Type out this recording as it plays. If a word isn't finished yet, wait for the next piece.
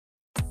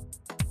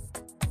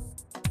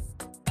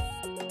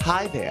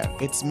Hi there,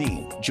 it's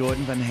me,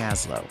 Jordan Van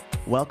Haslo.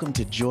 Welcome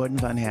to Jordan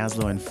Van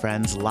Haslo and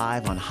Friends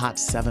live on Hot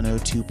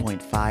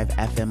 702.5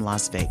 FM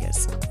Las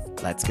Vegas.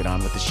 Let's get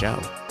on with the show.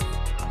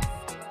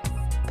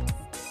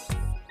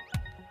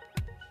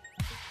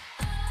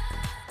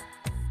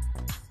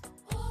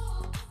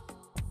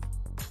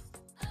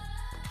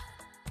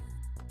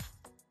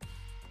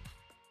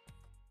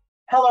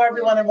 Hello,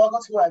 everyone, and welcome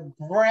to a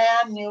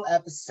brand new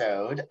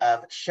episode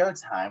of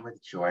Showtime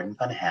with Jordan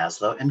Van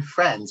Haslo and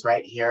Friends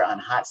right here on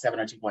Hot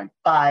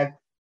 702.5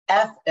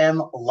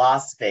 FM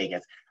Las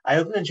Vegas. I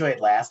hope you enjoyed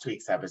last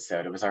week's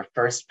episode. It was our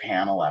first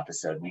panel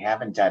episode. We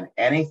haven't done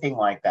anything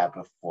like that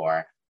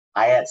before.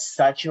 I had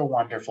such a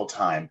wonderful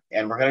time,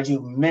 and we're going to do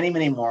many,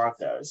 many more of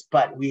those.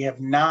 But we have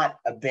not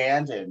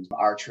abandoned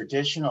our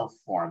traditional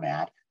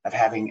format of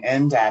having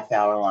in-depth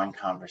hour-long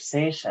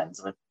conversations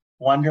with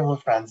wonderful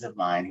friends of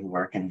mine who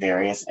work in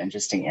various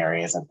interesting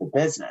areas of the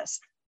business.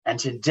 And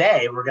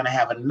today we're going to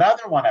have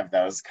another one of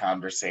those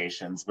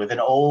conversations with an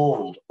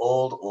old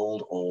friend.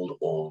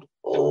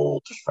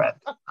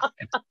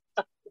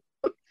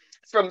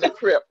 From the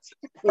crypt.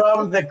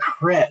 From the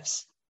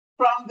crypt.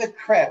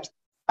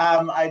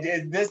 I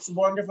did. This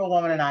wonderful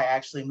woman and I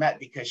actually met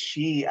because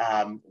she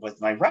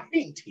was my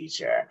writing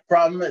teacher.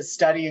 From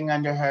studying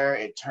under her,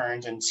 it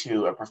turned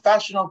into a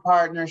professional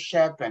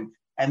partnership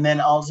and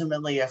then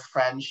ultimately a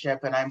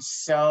friendship. And I'm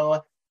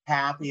so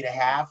happy to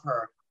have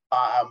her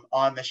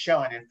on the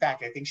show. And in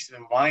fact, I think she's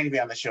been wanting to be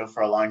on the show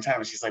for a long time.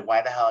 And she's like,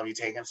 why the hell have you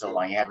taken so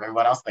long? You have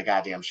everyone else on the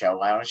goddamn show.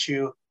 Why don't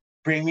you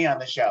bring me on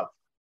the show?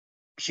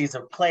 She's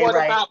a playwright.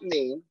 What about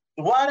me?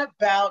 What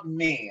about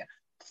me?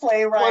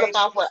 Playwright. What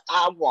about what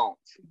I want?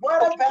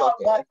 What about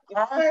what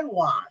I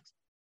want?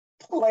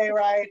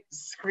 Playwright,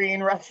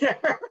 screenwriter,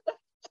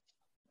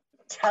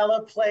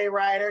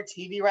 teleplaywriter,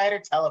 TV writer,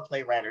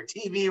 teleplaywriter,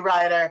 TV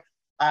writer.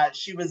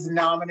 She was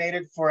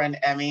nominated for an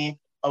Emmy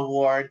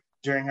Award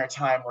during her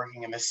time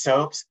working in the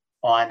soaps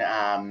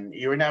on,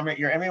 you were nominated,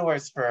 your Emmy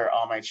Awards for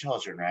All My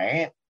Children,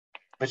 right?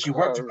 But you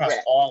worked across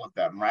all of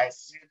them, right?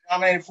 So you were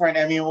nominated for an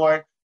Emmy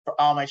Award for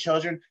All My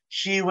Children.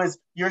 She was,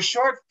 your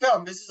short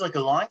film, this is like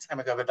a long time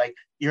ago, but like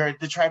you're at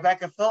the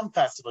Tribeca Film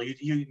Festival.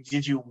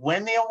 Did you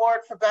win the award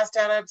for Best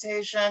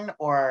Adaptation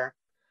or?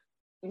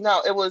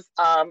 No, it was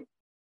or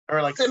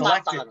like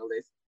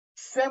semi-finalist.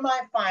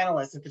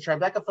 Semi-finalist at the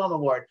Tribeca Film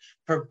Award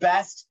for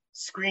Best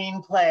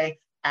Screenplay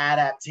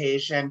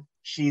Adaptation.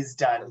 She's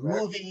done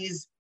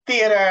movies,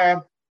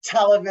 theater,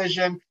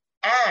 television,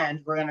 and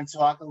we're going to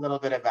talk a little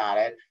bit about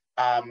it.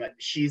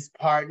 She's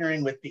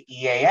partnering with the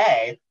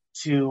EAA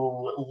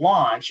to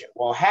launch,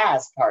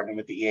 has partnered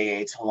with the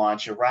EAA to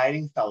launch a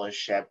writing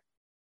fellowship.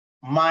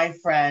 My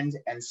friend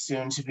and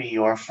soon to be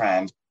your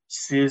friend,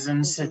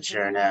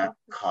 Susan-Sojourna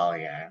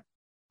Collier.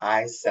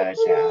 Hi,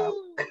 Sojo.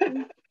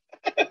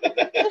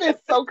 It is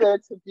so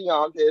good to be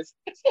on your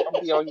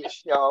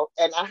show.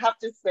 And I have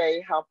to say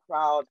how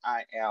proud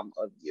I am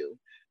of you.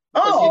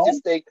 Because you just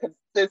stay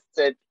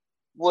consistent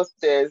with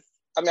this.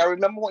 I mean, I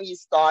remember when you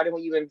started,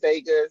 when you were in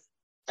Vegas,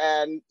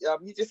 and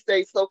you just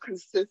stayed so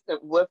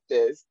consistent with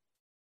this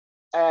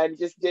and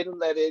just didn't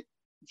let it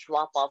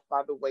drop off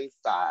by the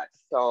wayside.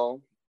 So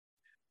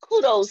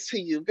kudos to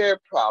you. Very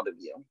proud of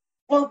you.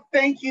 Well,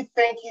 thank you,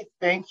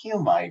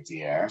 my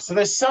dear. So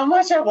there's so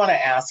much I want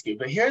to ask you,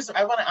 but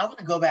I want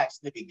to go back to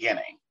the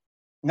beginning.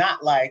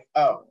 Not like,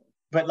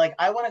 but like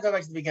I want to go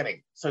back to the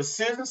beginning. So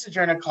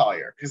Susan-Sojourna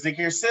Collier, because like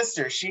your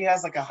sister, she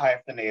has like a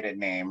hyphenated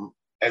name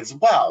as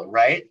well,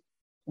 right?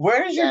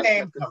 Where does your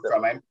name come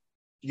from? And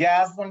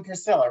Yasmin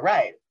Priscilla,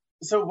 right?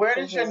 So where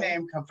does your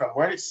name come from?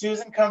 Where did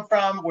Susan come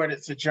from? Where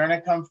did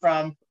Sojourna come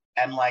from?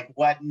 And like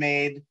what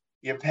made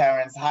your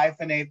parents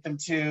hyphenate them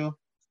to?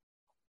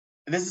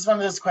 This is one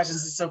of those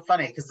questions that's so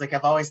funny because like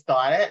I've always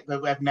thought it,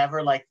 but I've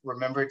never like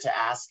remembered to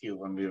ask you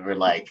when we were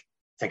like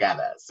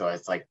together. So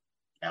it's like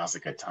now's a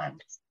good time.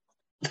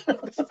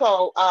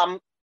 So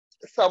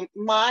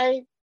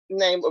my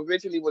name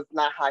originally was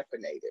not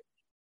hyphenated.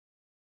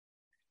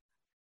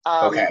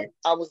 Okay.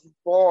 I was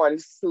born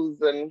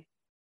Susan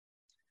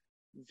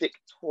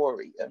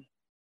Victoria.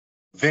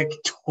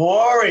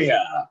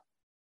 Victoria.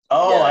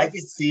 Oh, yes. I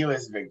could see you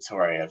as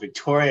Victoria.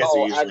 Victorias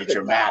are usually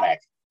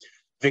dramatic.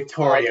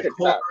 Victoria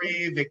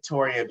Corey,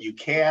 Victoria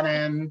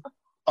Buchanan,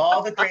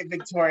 all the great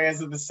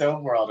Victorias of the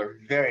soap world are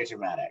very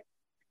dramatic.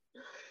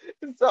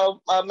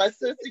 So my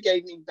sister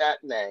gave me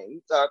that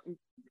name.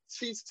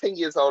 She's 10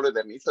 years older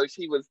than me, so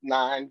she was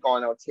 9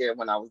 going on 10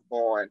 when I was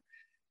born.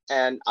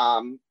 And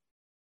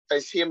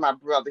she and my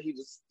brother, he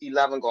was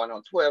 11 going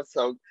on 12.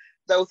 So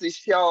there was this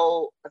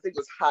show, I think it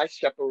was High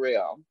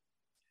Chaparral.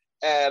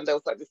 And there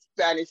was like this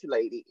Spanish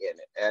lady in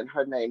it, and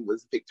her name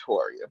was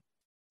Victoria.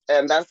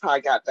 And that's how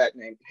I got that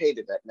name,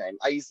 hated that name.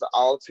 I used to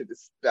alter the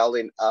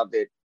spelling of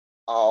it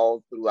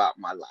all throughout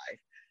my life.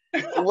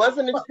 It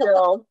wasn't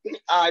until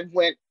I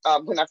went,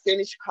 when I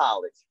finished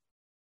college,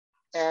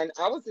 and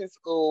I was in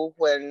school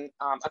when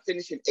I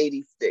finished in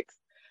 86.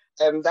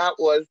 And that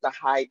was the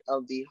height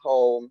of the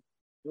whole,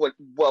 when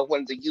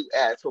the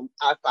U.S., when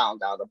I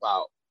found out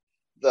about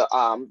the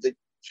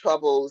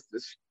troubles,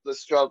 the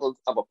struggles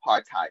of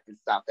apartheid in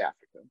South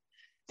Africa.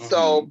 Mm-hmm.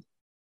 So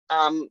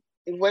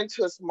we went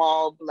to a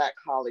small Black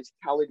college,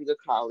 Talladega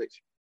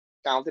College,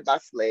 founded by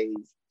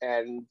slaves,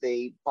 and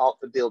they bought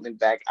the building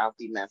back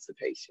after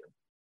emancipation.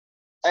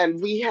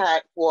 And we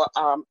had, for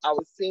our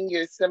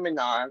senior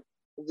seminar,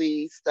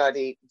 we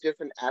studied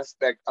different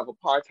aspects of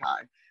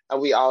apartheid,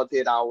 and we all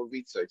did our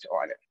research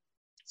on it.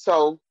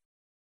 So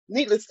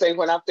needless to say,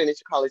 when I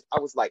finished college, I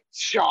was like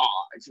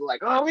charged,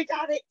 like, oh, we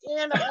got to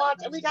end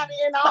apartheid, we got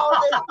to end all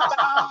this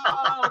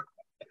stuff.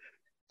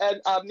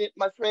 And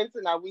my friends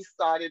and I, we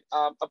started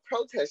a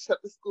protest, shut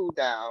the school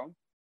down,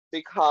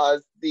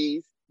 because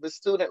the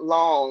student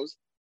loans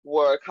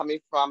were coming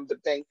from the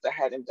banks that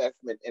had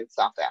investment in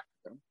South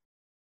Africa.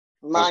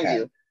 Mind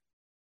you,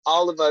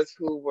 all of us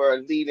who were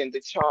leading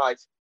the charge,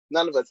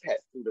 none of us had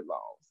student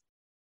loans.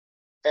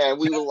 And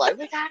we were like,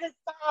 we gotta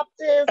stop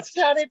this,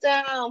 shut it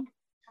down.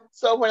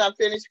 So when I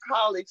finished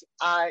college,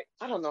 I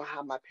don't know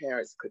how my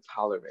parents could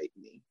tolerate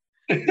me,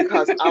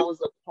 because I was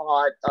a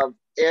part of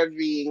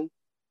every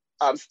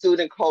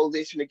student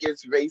coalition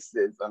against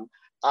racism,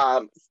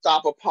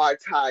 Stop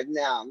Apartheid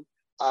Now,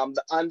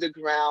 the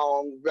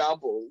Underground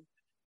Rebels.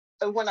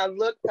 And when I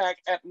look back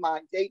at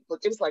my date book,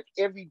 it was like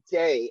every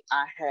day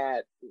I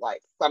had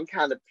like some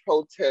kind of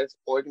protest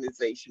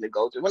organization to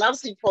go to. When I would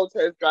see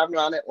protests driving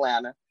around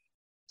Atlanta,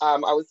 I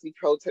would see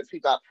protests,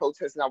 people out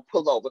protesting, I would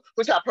pull over.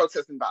 What y'all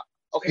protesting about?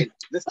 Okay,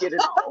 let's get it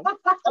on.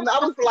 And I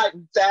was like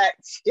that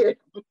shit.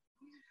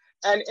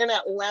 And in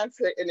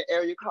Atlanta, in an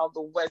area called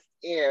the West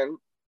End,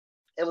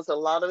 it was a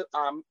lot of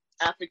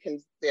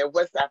Africans there,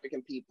 West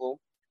African people.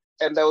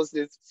 And there was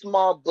this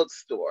small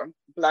bookstore,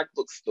 Black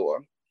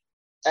bookstore.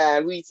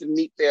 And we used to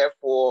meet there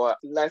for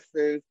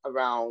lessons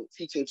around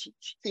teaching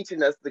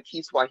us the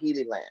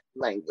Kiswahili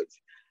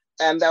language.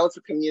 And that was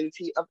a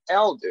community of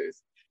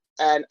elders.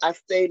 And I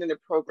stayed in the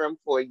program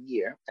for a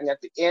year. And at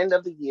the end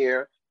of the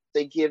year,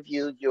 they give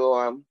you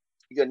your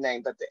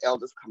name that the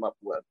elders come up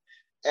with.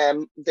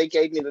 And they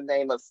gave me the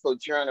name of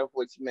Sojourner,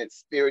 which meant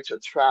spiritual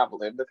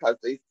traveler, because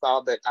they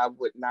saw that I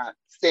would not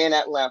stay in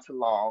Atlanta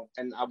long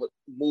and I would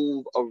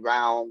move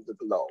around the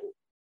globe.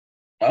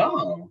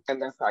 Oh.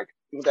 And that's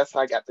how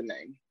I got the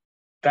name.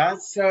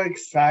 That's so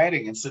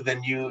exciting. And so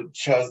then you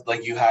chose,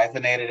 like, you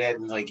hyphenated it,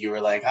 and like you were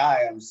like,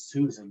 hi, I'm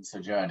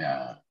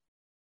Susan-Sojourna.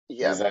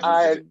 Yes,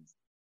 I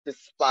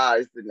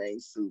despise the name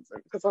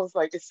Susan, because I was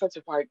like, it's such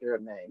a white girl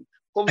name.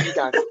 What were you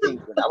guys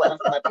thinking? I would ask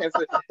my parents,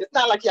 it's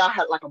not like y'all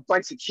had like a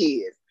bunch of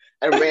kids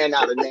and ran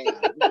out of names.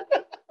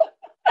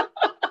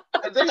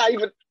 And then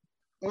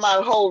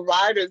my whole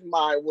writer's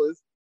mind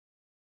was,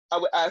 I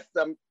would ask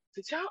them,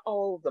 did y'all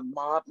owe the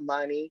mob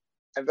money?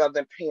 And rather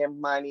than paying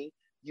money,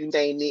 you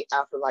named me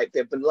after like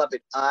their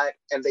beloved aunt,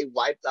 and they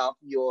wiped off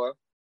your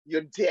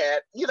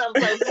debt. You know,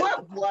 I was like,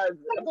 what was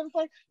it? And I was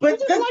like, but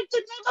you didn't like the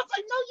name. I was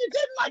like, no, you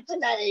didn't like the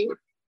name.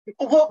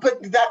 Well, but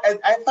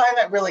I find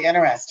that really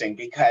interesting,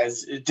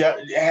 because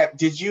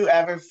did you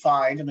ever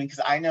find, I mean, because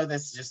I know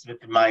this just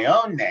with my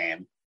own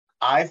name,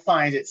 I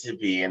find it to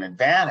be an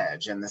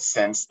advantage in the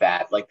sense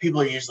that, like, people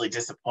are usually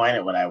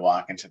disappointed when I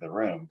walk into the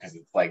room, because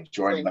it's like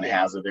Jordan Van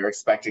Hazard, they're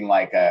expecting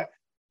like a,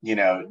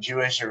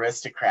 Jewish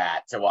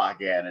aristocrat to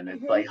walk in, and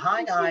it's like,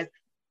 hi guys.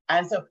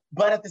 And so,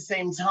 but at the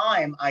same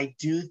time, I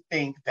do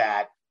think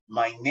that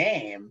my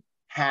name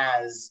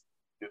has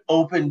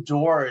opened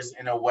doors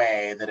in a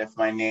way that if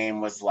my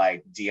name was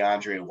like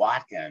DeAndre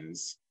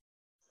Watkins,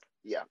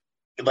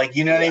 like,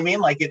 you know what I mean?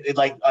 Like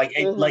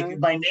like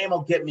my name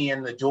will get me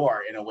in the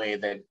door in a way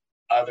that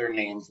other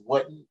names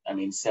wouldn't. I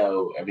mean,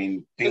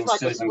 being it's like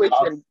Susan, a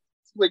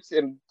switch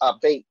and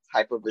bait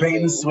type of bait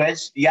and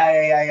switch.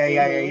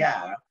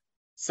 Yeah.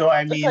 So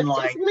I mean,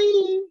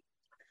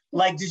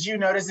 like, did you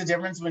notice a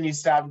difference when you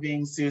stopped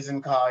being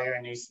Susan Collier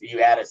and you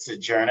added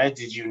Sojourner?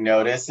 Did you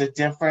notice a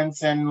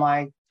difference in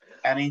like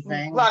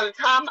anything? By the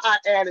time I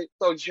added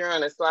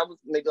Sojourner, so I was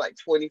maybe like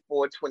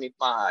 24,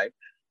 25,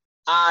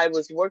 I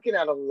was working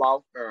at a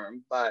law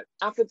firm, but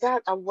after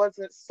that, I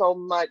wasn't so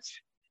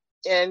much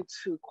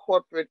into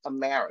corporate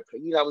America.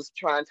 I was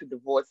trying to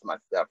divorce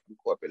myself from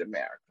corporate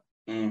America.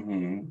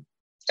 Mm-hmm.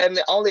 And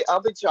the only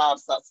other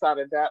jobs outside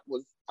of that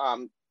was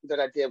that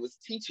I did was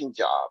teaching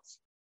jobs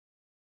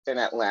in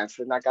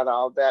Atlanta, and I got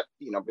all that,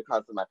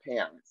 because of my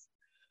parents.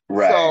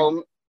 Right.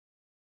 So,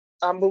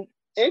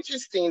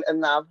 interesting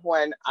enough,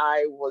 when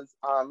I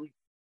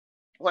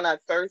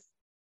first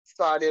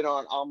started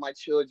on All My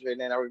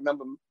Children, and I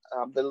remember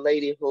the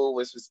lady who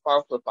was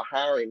responsible for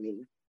hiring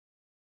me,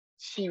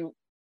 she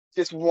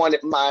just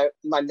wanted my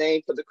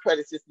name for the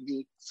credits just to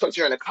be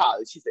Sojourna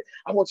Collier. She said,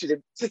 I want you to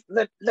just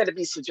let it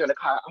be Sojourna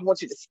Collier. I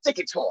want you to stick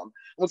it to him.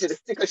 I want you to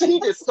stick it. She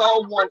just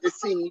so wanted to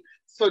see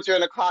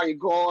Sojourna Collier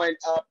going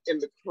up in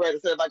the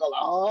credits. Everybody go,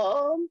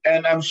 oh.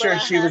 And I'm sure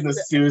she was a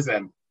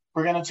Susan.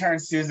 We're going to turn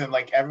Susan,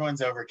 like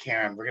everyone's over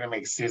Karen. We're going to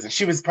make Susan.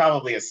 She was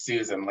probably a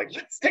Susan. Like,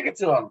 let's stick it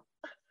to him.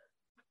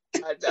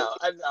 I know.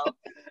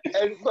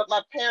 But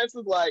my parents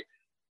was like,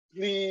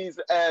 please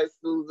add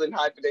Susan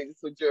hyphenated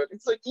Sojourner.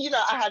 So,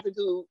 I had to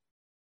do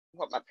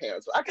what my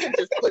parents were. I couldn't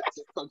just put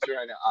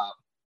Sojourner up.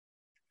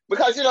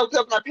 Because,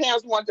 because my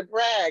parents want to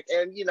brag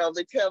and,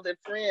 they tell their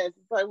friends,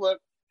 it's like, well,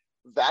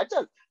 that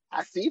does,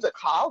 I see the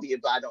Collier,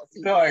 but I don't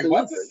see They're the like,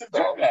 what's a Susan.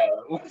 So, Sojourna?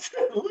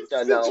 What's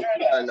I know,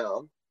 I Sojourna?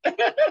 know.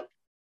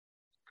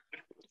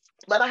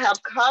 But I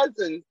have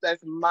cousins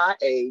that's my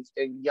age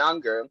and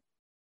younger.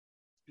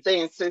 They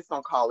insist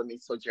on calling me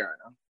Sojourner,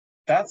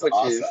 That's which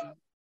is, awesome.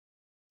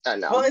 I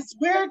know. Well, it's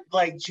weird,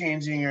 like,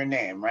 changing your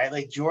name, right?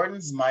 Like,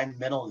 Jordan's my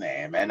middle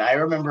name. And I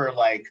remember,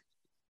 like,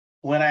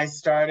 when I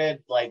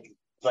started, like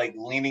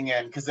leaning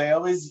in, because I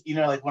always,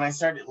 like, when I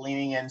started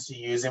leaning into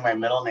using my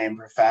middle name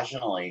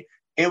professionally,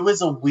 it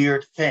was a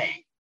weird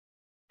thing.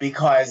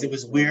 Because it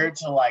was weird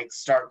to, like,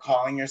 start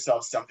calling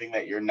yourself something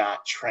that you're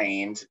not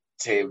trained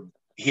to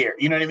hear.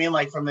 You know what I mean?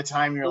 Like, from the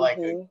time you're like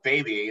a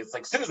baby, it's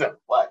like, Susan,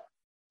 what?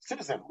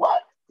 Susan,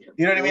 what?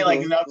 You know what I mean?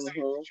 Like, you have to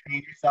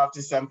train yourself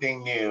to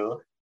something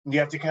new. You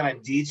have to kind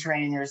of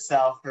detrain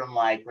yourself from,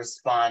 like,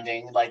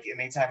 responding. Like,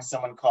 anytime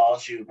someone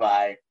calls you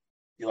by,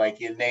 like,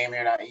 your name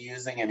you're not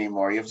using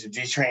anymore, you have to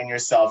detrain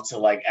yourself to,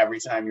 like, every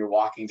time you're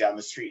walking down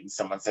the street and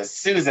someone says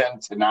Susan,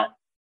 to not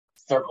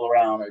circle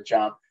around or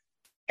jump.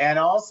 And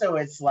also,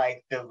 it's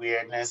like the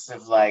weirdness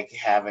of, like,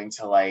 having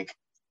to, like,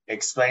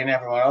 explain to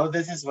everyone, oh,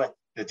 this is what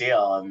the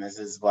deal and this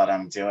is what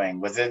I'm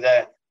doing. Was it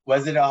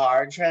a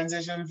hard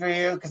transition for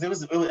you? Because I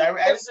just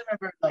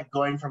remember, like,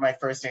 going from my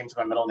first name to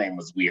my middle name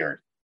was weird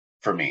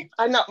for me.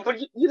 I know, but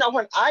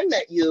when I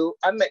met you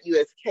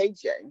as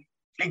KJ.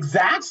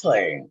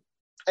 Exactly.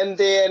 And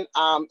then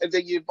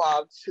you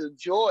evolved to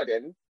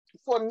Jordan.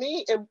 For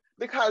me,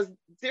 because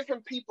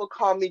different people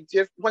call me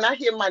different. When I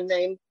hear my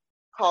name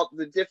called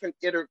the different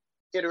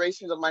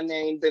iterations of my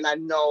name, then I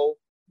know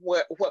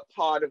what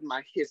part of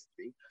my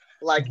history.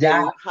 Like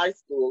in high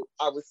school,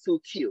 I was Sue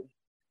Q.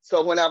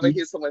 So whenever I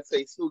hear someone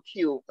say Sue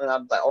Q, and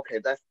I'm like, okay,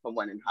 that's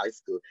someone in high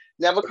school.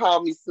 Never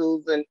called me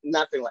Susan,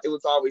 nothing like it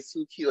was always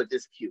Sue Q or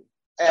just Q.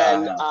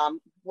 And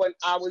when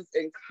I was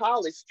in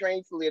college,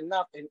 strangely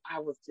enough, and I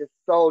was just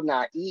so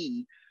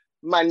naive,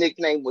 my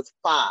nickname was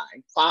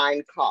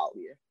Fine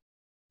Collier.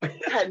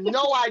 Had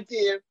no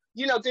idea,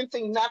 didn't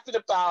think nothing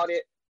about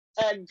it.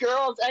 And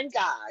girls and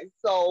guys.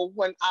 So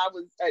when I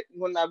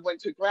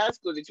went to grad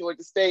school at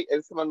Georgia State,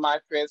 and some of my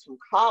friends from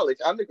college,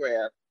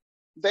 undergrad,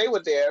 they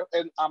were there,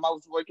 and I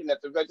was working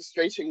at the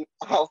registration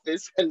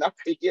office, and I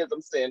could hear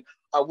them saying,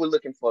 "We're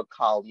looking for a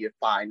Collier,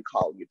 Fine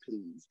Collier,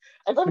 please."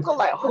 And I'm going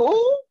like,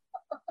 "Who?"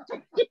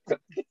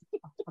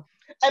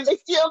 And they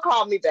still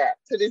call me that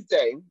to this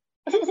day.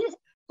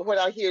 When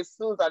I hear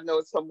Susan, I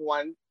know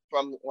someone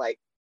from like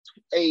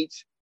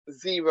age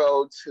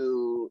 0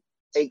 to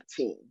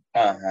 18.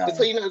 So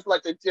it's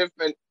like a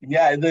different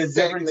the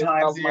different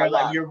times in your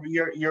life.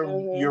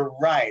 Mm-hmm. You're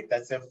right.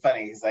 That's so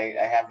funny because I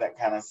have that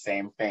kind of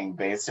same thing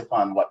based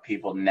upon what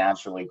people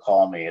naturally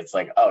call me. It's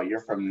like, oh,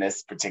 you're from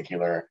this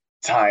particular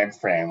time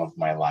frame of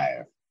my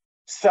life.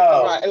 So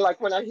right, and like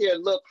when I hear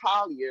Lil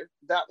Collier,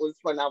 that was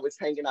when I was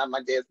hanging out at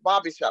my dad's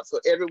barbershop. So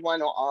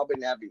everyone on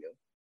Auburn Avenue.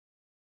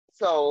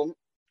 So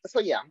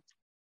yeah.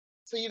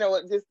 So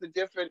just the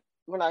different,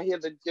 when I hear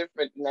the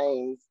different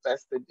names,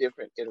 that's the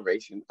different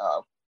iteration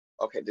of,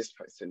 okay, this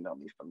person know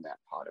me from that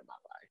part of my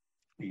life.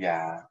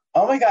 Yeah.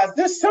 Oh my gosh,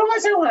 there's so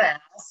much I want to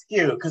ask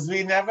you because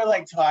we never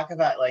like talk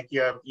about like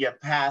your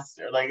past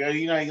or like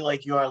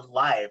like your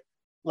life.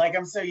 Like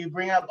you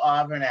bring up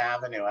Auburn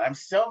Avenue, and I'm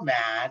so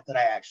mad that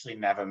I actually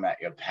never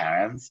met your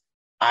parents.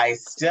 I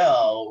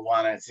still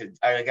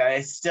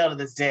I still to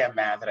this day am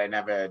mad that I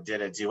never did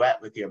a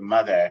duet with your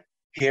mother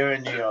here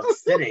in New York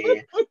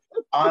City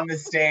on the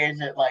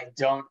stage at like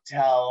Don't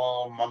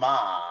Tell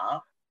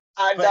Mama.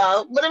 I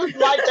know, but it was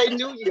like they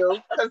knew you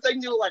because they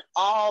knew like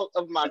all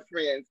of my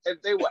friends, and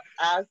they would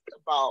ask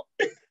about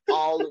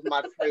all of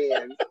my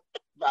friends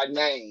by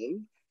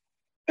name.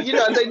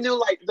 They knew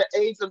like the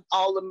age of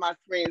all of my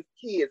friends'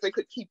 kids. They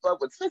could keep up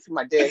with, especially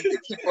my dad, to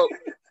keep up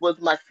with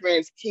my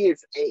friends'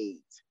 kids' age.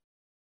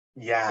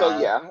 Yeah. So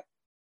yeah.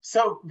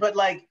 So, but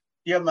like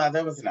your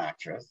mother was an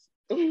actress,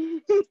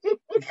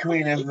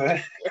 queen of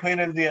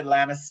the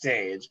Atlanta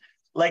stage.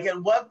 Like,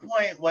 at what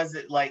point was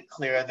it like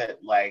clear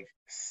that like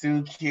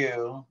Sue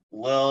Q,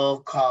 Lil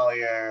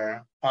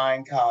Collier,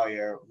 Fine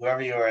Collier,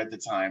 whoever you were at the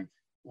time,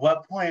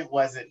 what point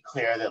was it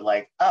clear that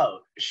like, oh,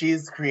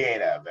 she's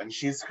creative and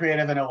she's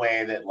creative in a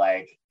way that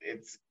like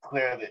it's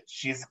clear that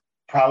she's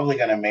probably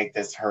going to make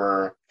this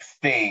her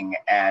thing?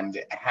 And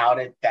how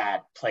did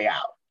that play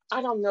out?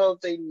 I don't know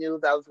if they knew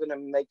that I was going to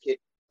make it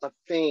a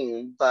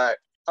thing, but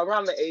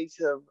around the age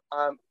of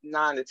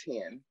 9 or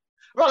 10,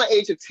 around the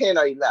age of 10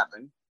 or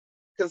 11,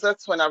 because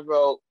that's when I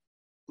wrote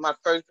my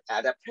first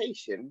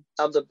adaptation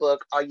of the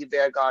book, Are You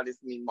There, God Is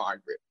Me,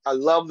 Margaret. I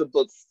love the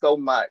book so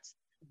much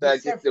that I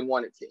just didn't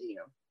want it to end.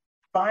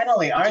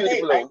 Finally, aren't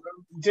they?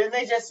 Didn't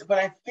they just? But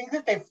I think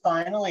that they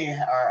finally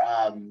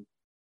are.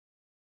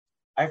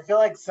 I feel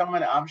like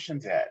someone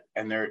optioned it,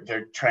 and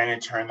they're trying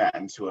to turn that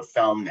into a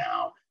film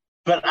now.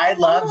 But I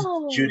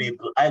loved Judy.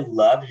 I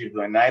loved Judy,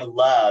 and I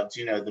loved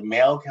the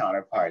male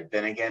counterpart.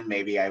 Then again,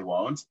 maybe I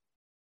won't.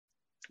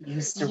 I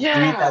used to read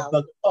that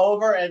book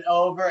over and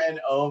over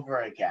and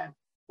over again.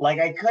 Like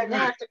I couldn't,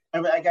 Right. I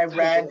mean, like I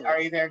read Are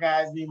You There,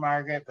 Guys, Me,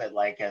 Margaret, but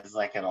like as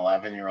like an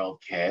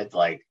 11-year-old kid,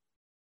 like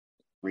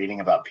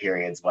reading about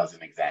periods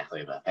wasn't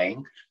exactly the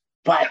thing.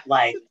 But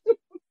like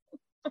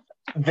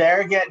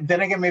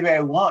then again, maybe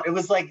I won't. It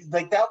was like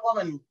that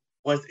woman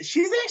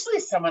she's actually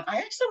someone I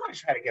actually want to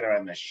try to get her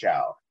on the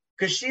show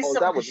because Oh,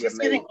 that would be she's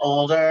amazing. getting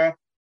older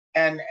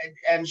and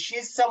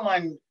she's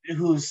someone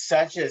who's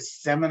such a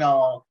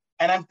seminal,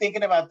 and I'm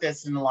thinking about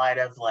this in light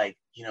of like,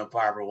 you know,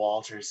 Barbara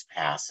Walters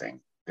passing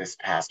this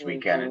past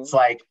weekend. It's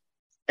like,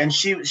 and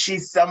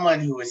she's someone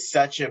who is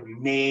such a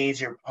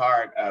major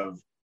part of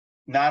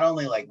not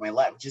only like my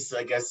life, just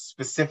like a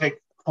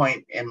specific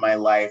point in my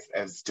life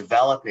as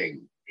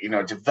developing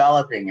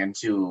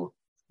into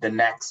the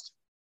next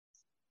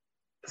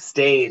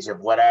stage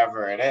of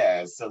whatever it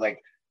is. So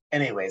like,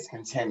 anyways,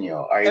 continue.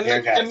 Are you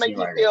there, guys? It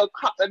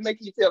make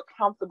you feel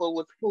comfortable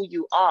with who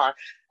you are.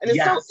 And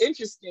it's so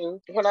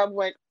interesting. When I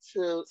went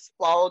to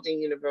Spalding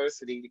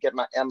University to get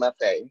my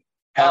MFA.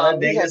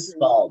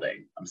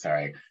 Spalding. I'm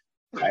sorry.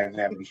 I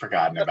haven't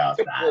forgotten about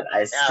that.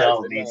 I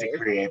still need to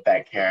create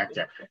that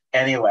character.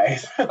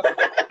 Anyways,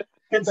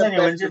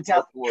 continue.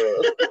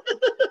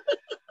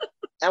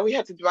 And we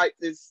had to write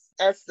this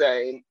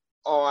essay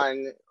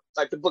on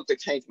like the book that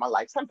changed my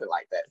life, something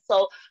like that.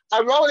 So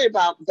I wrote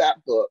about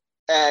that book,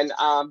 and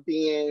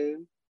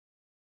being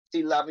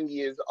 11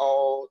 years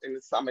old in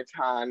the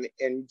summertime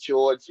in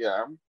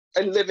Georgia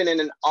and living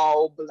in an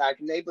all-Black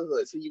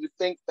neighborhood. So you would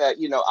think that,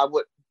 you know,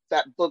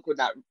 that book would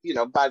not, you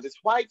know, by this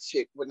white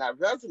chick would not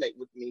resonate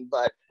with me,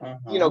 but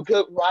you know,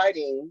 good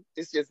writing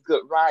is just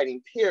good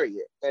writing,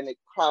 period. And it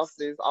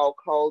crosses all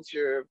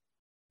culture,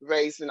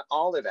 race, and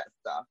all of that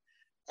stuff.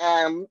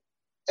 And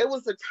it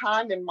was a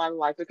time in my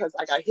life because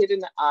I got hit in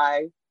the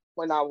eye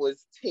when I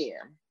was 10.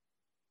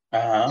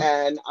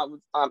 And I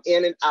was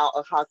in and out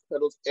of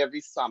hospitals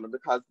every summer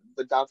because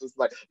the doctors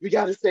were like, we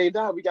got to save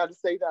that, we got to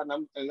save that.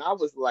 And I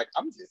was like,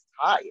 I'm just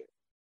tired.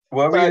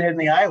 What were you hitting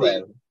the eye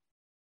with?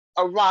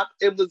 A rock.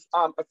 It was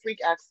a freak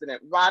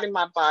accident. Riding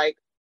my bike,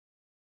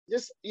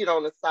 just, you know,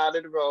 on the side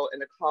of the road,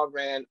 and the car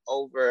ran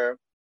over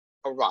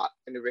a rock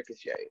and it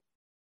ricocheted.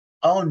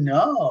 Oh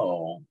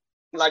no!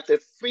 Like the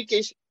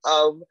freakish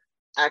of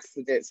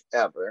accidents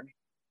ever.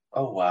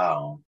 Oh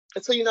wow!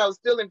 And so, you know, I was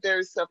feeling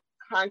very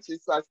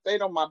self-conscious. So I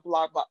stayed on my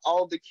block, but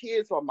all the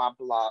kids on my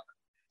block,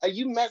 and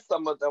you met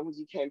some of them when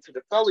you came to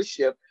the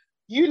fellowship.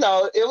 You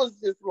know, it was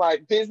just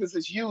like business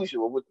as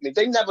usual with me.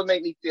 They never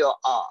made me feel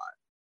odd.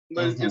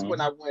 But it's just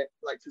when I went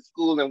like to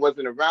school and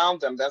wasn't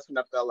around them, that's when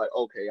I felt like,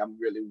 okay, I'm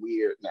really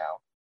weird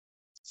now.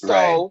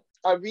 So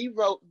I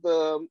rewrote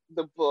the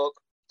book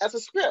as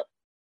a script.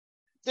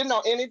 Didn't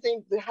know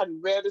anything,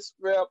 hadn't read a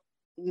script,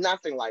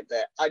 nothing like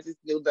that. I just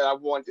knew that I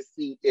wanted to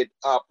see it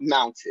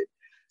mounted.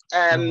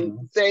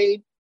 And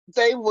I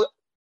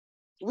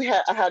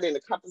had in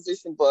a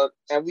composition book,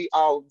 and we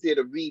all did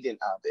a reading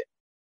of it.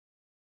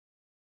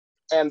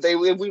 And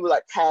we were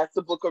like, pass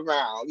the book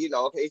around, you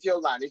know, okay, it's your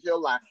line.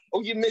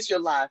 Oh, you missed your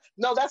line.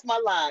 No, that's my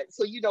line.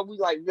 So, you know, we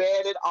like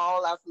read it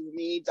all out with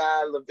me,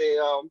 Di,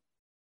 Lavelle,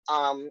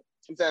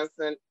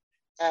 Vincent,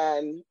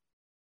 and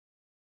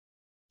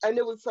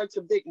it was such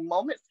a big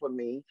moment for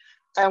me.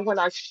 And when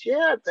I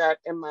shared that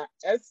in my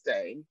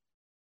essay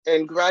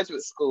in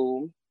graduate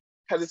school,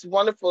 had this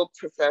wonderful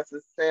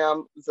professor,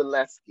 Sam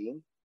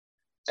Zaleski,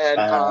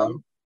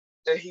 and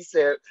he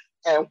said,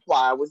 and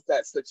why was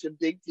that such a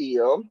big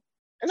deal?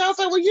 And I was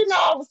like, well, you know,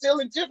 I was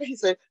feeling different. He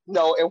said,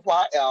 no, and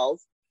why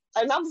else?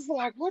 And I was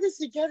like, what is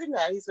he getting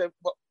at? He said,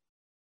 well,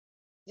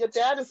 your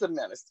dad is a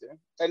minister.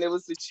 And it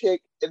was the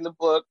chick in the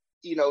book,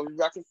 you know,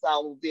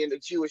 reconciling with being a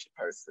Jewish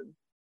person.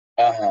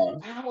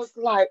 And I was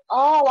like,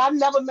 oh, I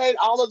never made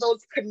all of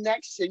those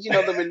connections, you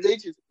know, the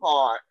religious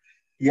part.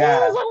 Yeah.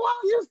 And I was like, wow,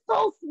 you're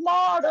so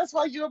smart. That's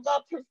why you're my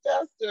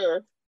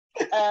professor.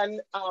 And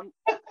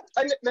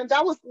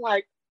that was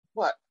like,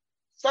 what,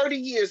 30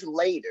 years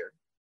later.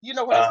 You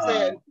know what I'm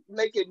saying?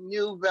 Making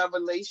new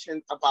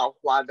revelations about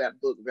why that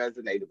book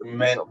resonated with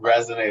me so much.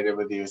 Resonated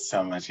with you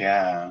so much,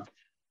 yeah.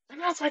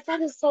 And I was like, that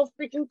is so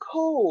freaking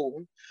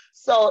cool.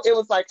 So it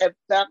was like at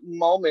that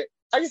moment,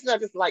 I just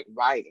like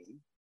writing.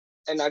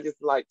 And I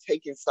just like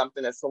taking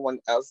something that someone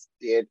else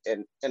did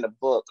in a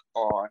book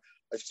or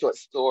a short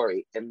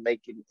story and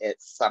making it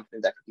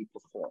something that could be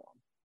performed.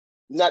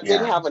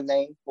 Didn't have a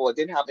name for it,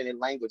 didn't have any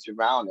language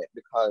around it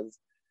because,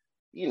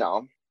 you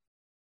know,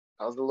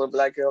 I was a little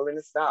Black girl in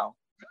the South.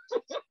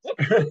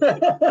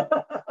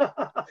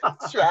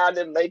 Trying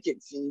to make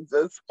it,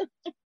 Jesus.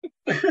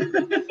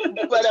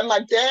 But at my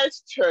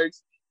dad's church,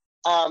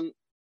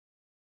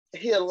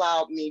 he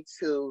allowed me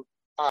to,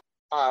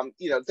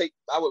 you know,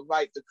 I would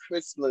write the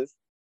Christmas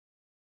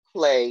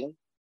play,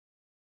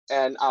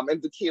 and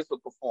the kids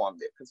would perform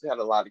it because we had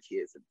a lot of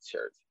kids in the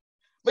church.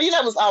 But you know,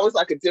 it was always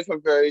like a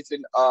different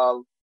version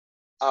of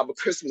a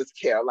Christmas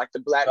Carol, like the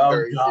Black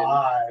version. Oh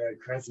God,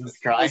 Christmas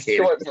Carol! I hate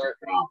it.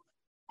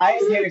 I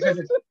hate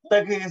it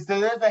because so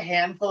there's a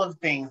handful of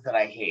things that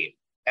I hate.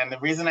 And the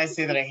reason I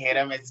say that I hate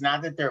them, it's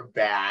not that they're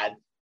bad.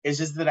 It's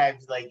just that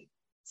I've like,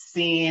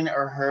 seen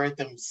or heard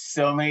them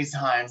so many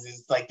times.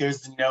 It's like,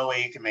 there's no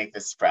way you can make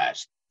this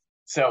fresh.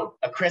 So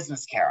A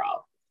Christmas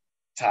Carol,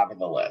 top of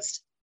the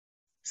list.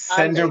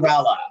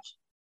 Cinderella.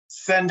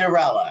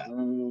 Cinderella.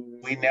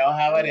 We know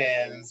how it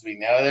ends. We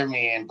know they're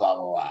mean, blah,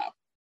 blah, blah.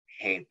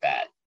 Hate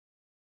that.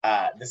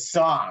 The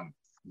song,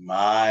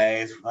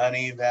 My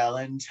Funny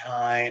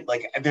Valentine.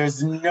 Like,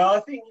 there's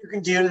nothing you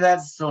can do to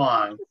that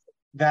song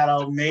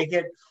that'll make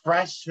it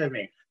fresh for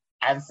me.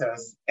 And so,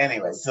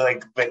 anyway,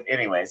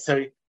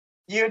 so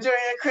you're doing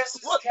A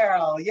Christmas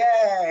Carol.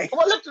 Yay.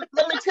 Well,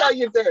 let me tell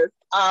you this.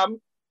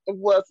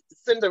 With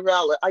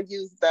Cinderella, I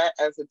use that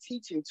as a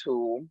teaching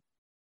tool.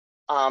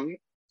 To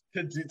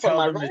tell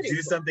them to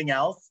do something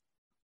else?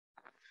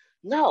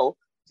 No,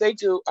 they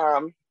do.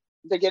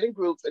 They get in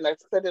groups and I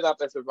set it up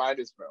as a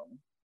writer's room.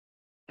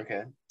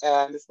 Okay.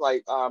 And it's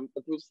like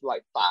the group's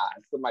like 5,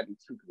 so it might be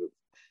 2 groups.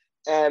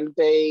 And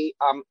they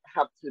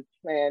have to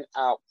plan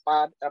out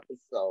 5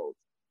 episodes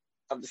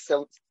of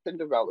the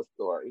Cinderella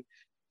story.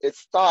 It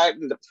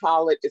started in the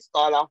pilot, it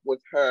started off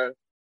with her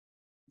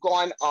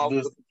going off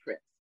with the prince.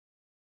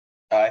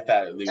 Oh, I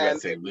thought you were going to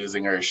say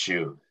losing her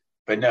shoe.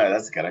 But no,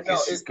 that's good. Okay, no,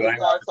 she's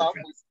going off with the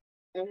prince.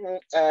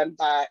 And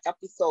by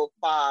episode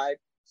 5,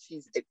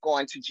 she's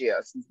going to jail.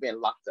 She's being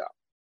locked up.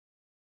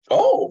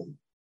 Oh.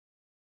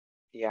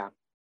 Yeah.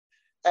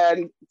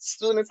 And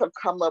students have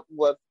come up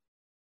with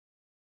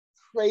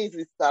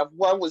crazy stuff.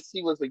 One was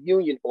she was a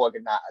union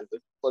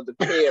organizer for the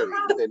fairies.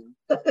 And,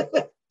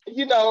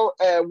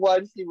 and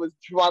one she was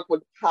drunk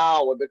with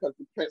power because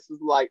the prince was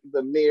like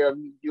the mayor of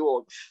New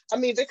York. I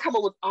mean, they come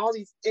up with all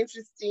these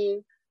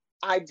interesting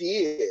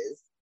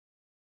ideas.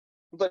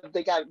 But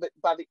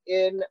by the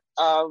end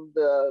of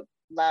the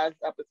last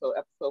episode,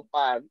 episode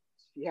 5,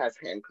 she has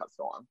handcuffs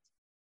on.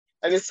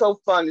 And it's so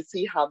fun to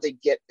see how they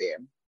get there.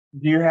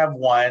 Do you have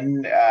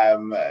one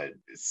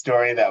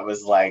story that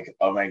was like,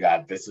 oh my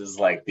God, this is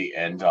like the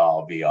end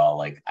all be all?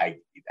 Like,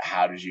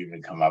 how did you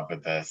even come up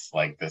with this?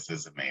 Like, this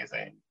is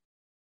amazing.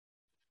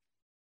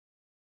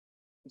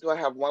 Do I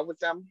have one with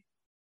them?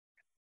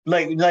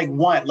 Like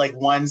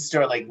one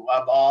story, like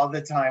of all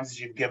the times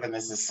you've given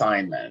this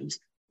assignment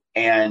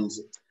and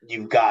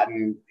you've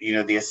gotten,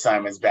 the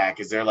assignments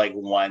back, is there like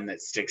one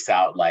that sticks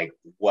out like,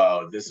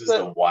 whoa, this was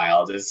the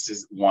wildest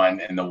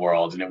one in the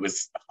world and it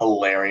was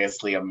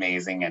hilariously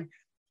amazing and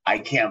I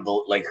can't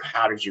believe, like,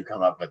 how did you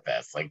come up with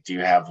this? Like, do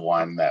you have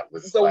one that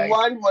was the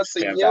one was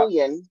the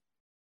union?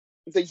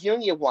 The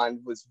union one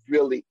was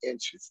really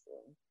interesting.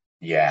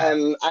 Yeah.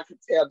 And I could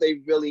tell they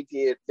really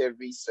did their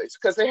research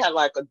because they had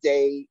like a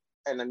day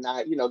and a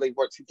night, they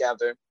worked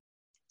together.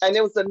 And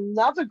there was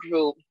another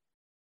group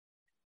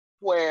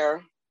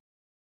where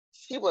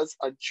she was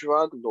a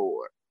drug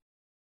lord.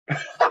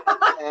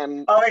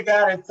 And oh my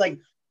God, it's like,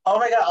 oh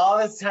my God, all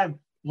this time.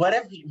 What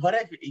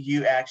if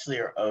you actually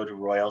are owed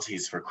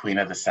royalties for Queen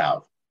of the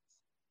South?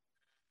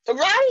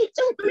 Right.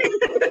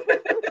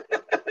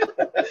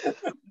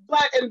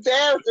 But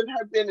embarrassing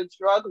her being a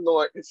drug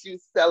lord because she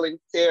was selling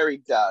fairy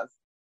dust.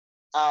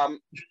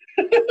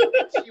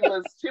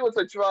 She was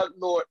a drug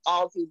lord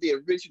all through the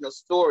original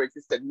story,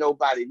 just that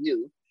nobody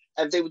knew.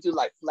 And they would do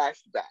like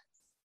flashbacks.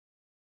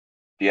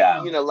 Yeah.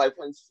 Like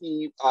when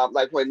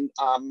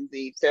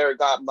the fairy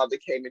godmother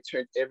came and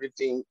turned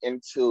everything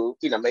into,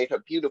 made her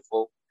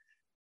beautiful.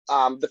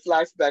 The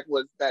flashback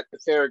was that the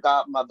fairy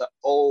godmother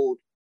owed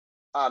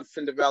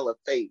Cinderella a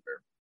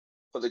favor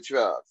for the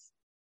drugs.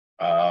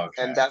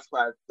 Okay. And that's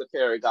why the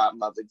fairy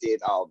godmother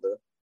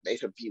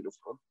made her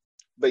beautiful.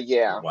 But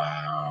yeah.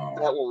 Wow.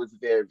 That one was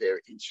very,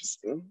 very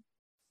interesting.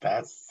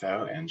 That's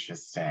so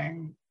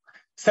interesting.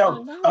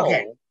 So,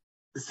 okay.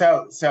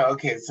 So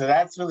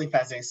that's really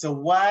fascinating. So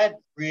what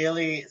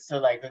really,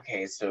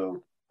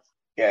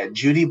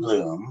 Judy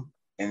Blume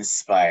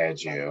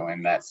inspired you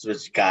and that's what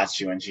got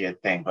you into your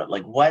thing. But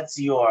like, what's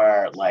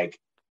your, like,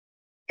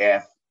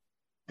 if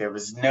there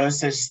was no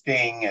such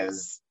thing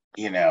as,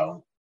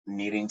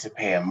 needing to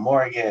pay a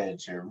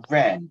mortgage or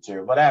rent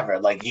or whatever,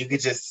 like you could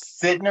just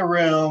sit in a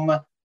room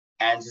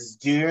and just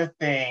do your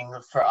thing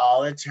for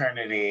all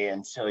eternity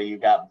until you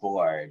got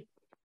bored.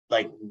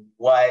 Like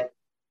what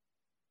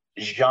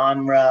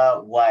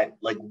genre, what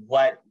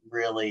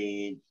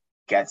really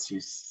gets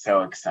you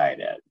so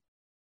excited?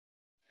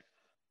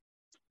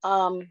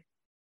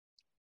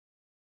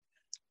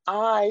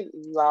 I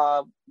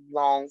love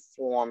long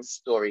form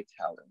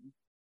storytelling,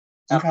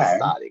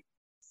 episodic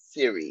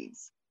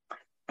series.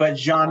 But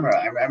genre,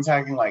 I'm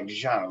talking like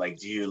genre. Like,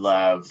 do you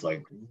love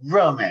like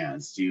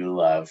romance? Do you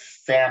love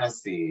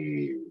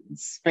fantasy,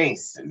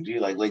 space? And do you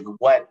like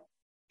what?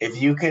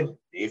 If you could.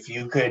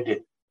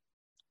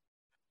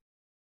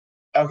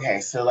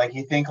 Okay, so like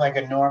you think like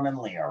a Norman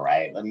Lear,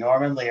 right? Like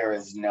Norman Lear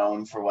is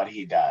known for what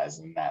he does,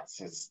 and that's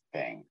his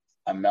thing.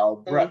 A Mel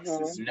Brooks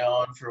is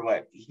known for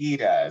what he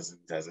does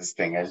and does his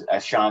thing. A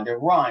Shonda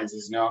Rhimes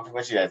is known for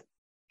what she does.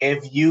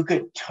 If you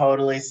could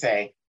totally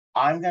say,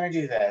 I'm gonna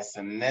do this,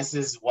 and this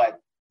is what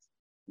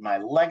my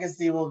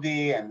legacy will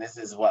be, and this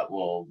is what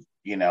will,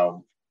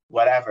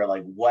 whatever,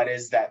 like what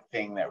is that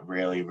thing that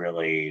really,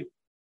 really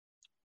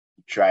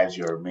drives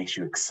you or makes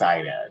you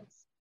excited?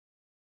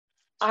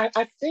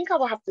 I think I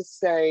would have to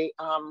say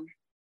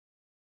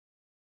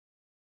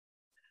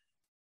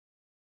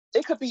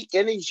it could be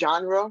any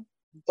genre,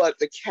 but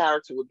the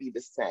character would be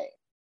the same.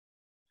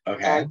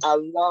 Okay. And I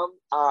love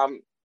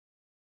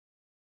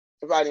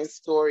writing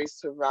stories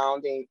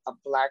surrounding a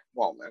Black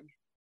woman,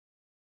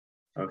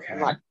 Okay.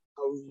 like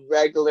a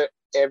regular,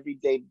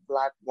 everyday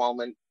Black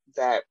woman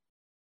that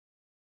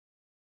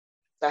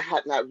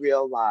had not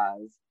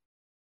realized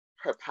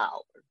her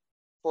power.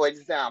 For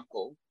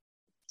example,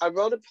 I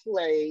wrote a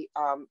play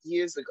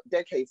years ago,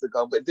 decades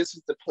ago, but this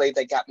was the play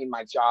that got me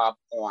my job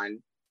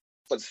on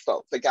for the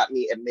folks, that got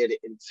me admitted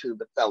into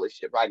the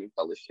fellowship, writing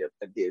fellowship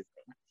at Disney.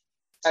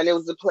 And it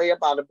was a play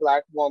about a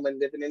Black woman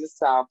living in the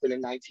South in the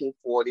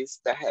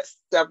 1940s that had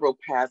several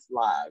past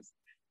lives,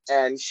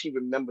 and she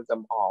remembered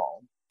them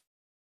all.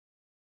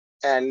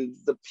 And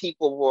the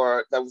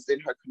people that was in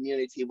her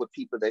community were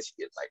people that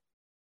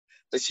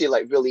she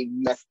really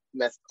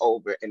messed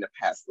over in the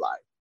past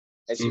life,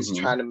 and she was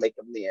trying to make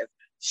amends.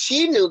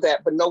 She knew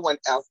that, but no one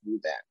else knew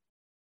that.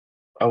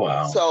 Oh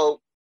wow.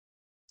 So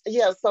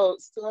yeah, so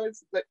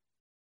stories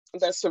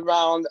that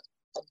surround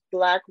a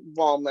Black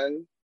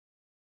woman.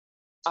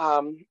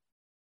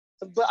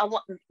 But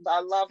I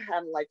love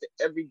having like the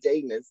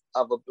everydayness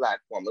of a Black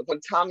woman.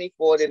 When Tommy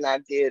Ford and I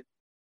did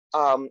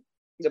the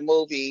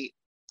movie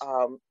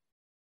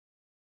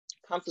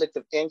Conflict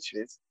of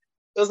Interest,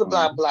 there was a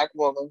Black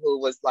woman who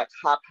was like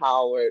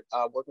high-powered,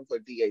 working for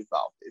a DA's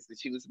office, and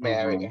she was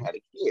married and had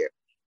a kid.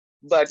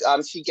 But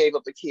she gave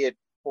up a kid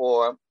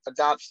for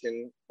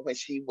adoption when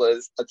she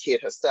was a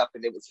kid herself,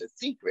 and it was her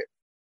secret.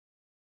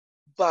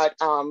 But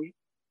and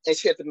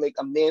she had to make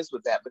amends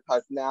with that,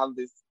 because now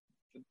this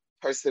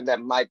person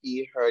that might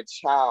be her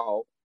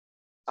child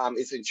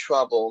is in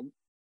trouble,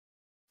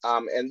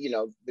 and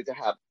they could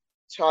have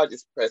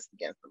charges pressed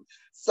against them.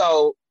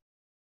 So,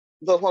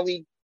 but when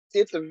we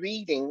did the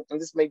reading, and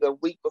this maybe a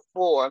week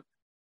before,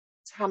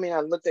 Tommy and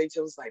I looked at each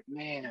other, was like,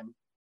 man,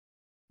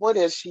 what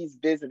if she's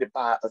visited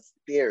by a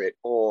spirit,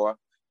 or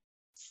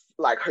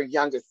like her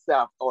younger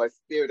self, or a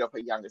spirit of her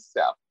younger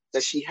self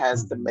that she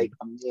has to make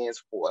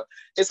amends for?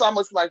 It's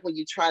almost like when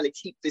you're trying to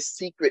keep this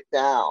secret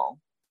down,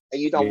 and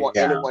you don't want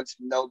anyone to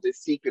know this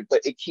secret, but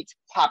it keeps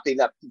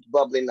popping up, keeps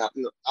bubbling up,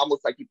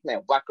 almost like you're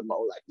playing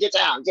whack-a-mole, like, get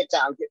down, get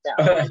down, get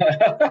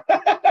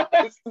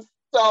down.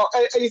 So,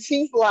 and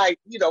she's like,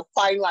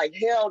 fighting like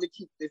hell to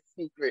keep this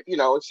secret. She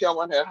don't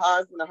want her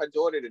husband or her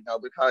daughter to know,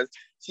 because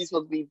she's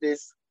supposed to be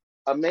this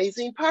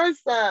amazing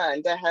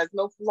person that has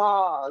no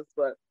flaws,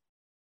 but,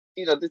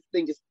 this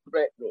thing is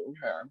threatening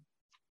her.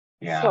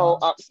 Yeah. So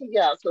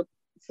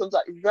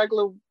like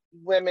regular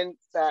women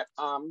that,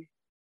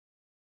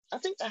 I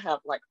think they have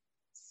like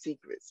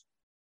secrets.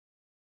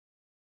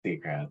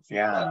 Secrets,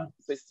 yeah.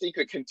 But the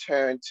secret can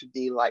turn to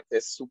be like their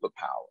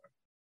superpower,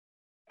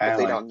 but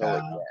they don't know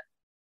it yet.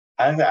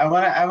 I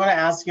want to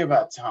ask you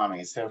about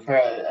Tommy. So for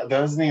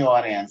those in the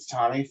audience,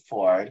 Tommy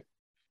Ford,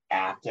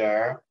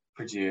 actor,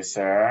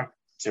 producer,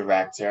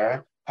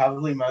 director,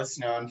 probably most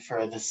known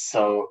for the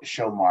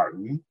show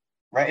Martin,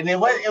 right? And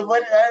what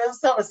I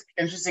thought was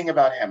interesting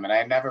about him, and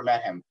I never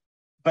met him,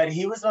 but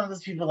he was one of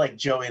those people like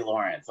Joey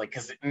Lawrence, like,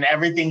 because in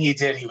everything he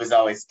did, he was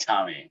always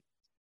Tommy.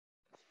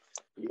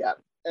 Yeah.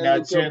 And now,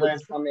 the joke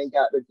was Tommy ain't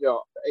got a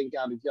job.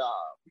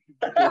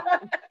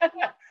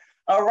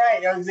 Oh,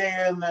 right. I was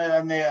saying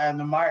on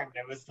the Martin,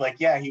 it was like,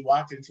 yeah, he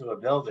walked into a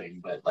building,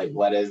 but like,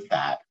 what is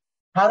that?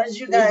 How did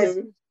you guys?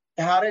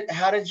 How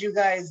did you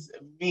guys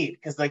meet?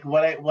 Because like,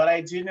 what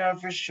I do know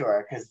for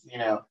sure, because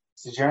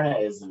Sojourna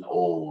is an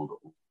old.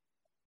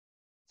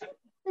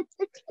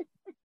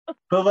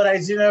 But what I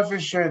do know for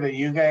sure, that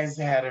you guys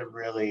had a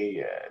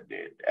really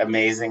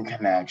amazing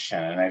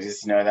connection, and I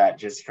just know that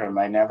just from,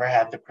 I never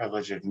had the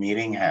privilege of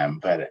meeting him,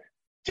 but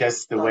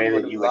just the way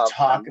that you would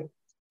talk.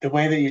 The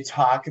way that you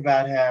talk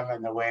about him,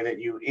 and the way that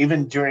you,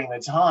 even during the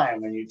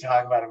time when you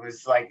talk about it,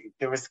 was like,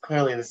 there was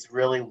clearly this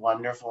really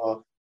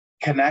wonderful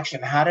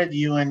connection. How did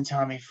you and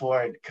Tommy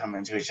Ford come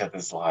into each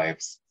other's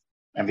lives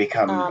and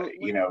become,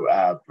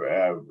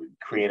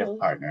 creative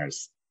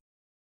partners?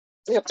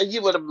 Yeah,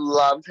 you would have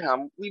loved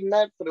him. We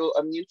met through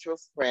a mutual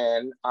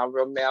friend,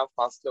 Romel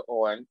Foster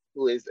Owen,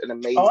 who is an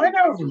amazing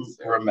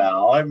producer.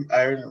 Romel.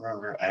 I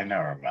know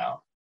Romel.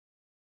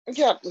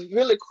 Yeah,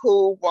 really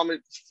cool woman,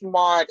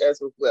 smart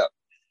as a whip.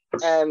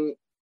 And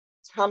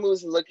Tommy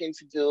was looking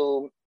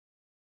to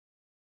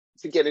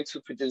get into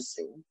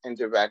producing and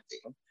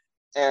directing.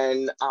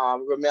 And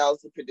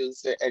Romel's the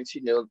producer, and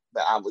she knew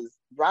that I was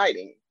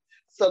writing.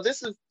 So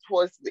this is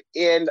towards the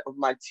end of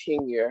my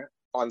tenure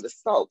on the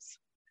soaps.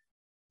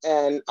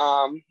 And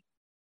I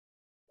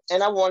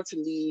wanted to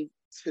leave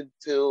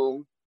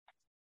to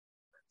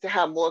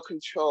have more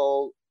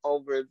control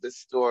over the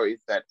stories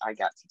that I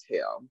got to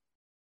tell.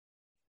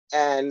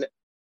 And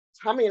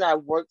Tommy and I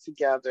worked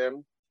together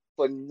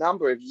for a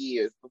number of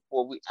years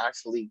before we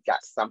actually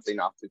got something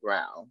off the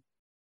ground.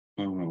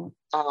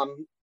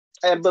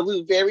 But we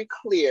were very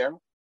clear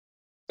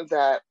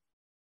that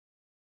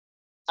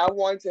I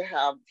wanted to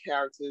have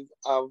characters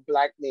of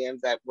Black men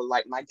that were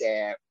like my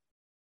dad,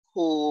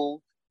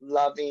 who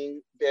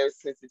loving, very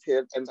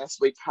sensitive, and that's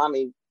the way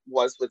Tommy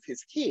was with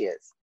his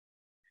kids.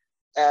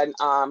 And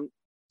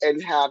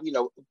have,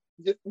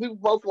 we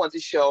both want to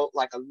show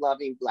like a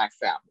loving Black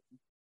family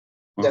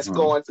that's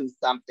going through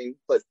something,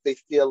 but they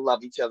still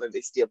love each other.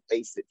 They still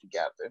face it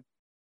together,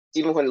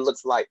 even when it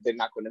looks like they're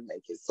not going to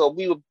make it. So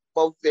we were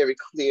both very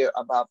clear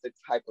about the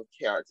type of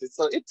character.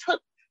 So it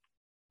took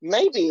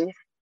maybe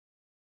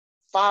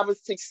 5 or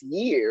 6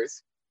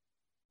 years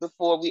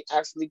before we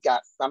actually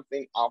got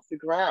something off the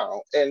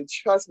ground. And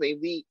trust me,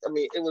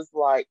 it was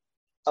like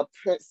a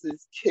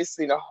princess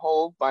kissing a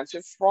whole bunch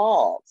of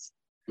frogs.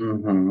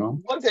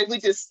 One day we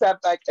just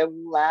sat back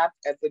and laughed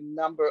at the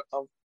number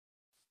of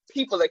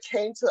people that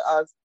came to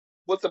us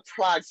with a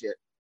project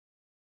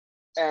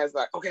as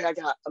like, okay, I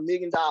got $1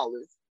 million.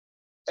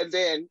 And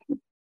then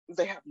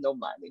they have no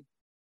money.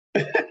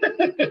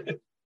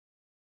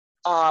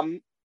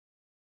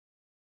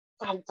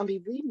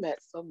 We met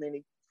so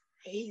many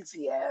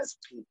crazy ass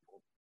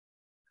people.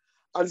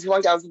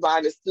 One guy was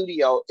buying a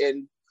studio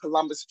in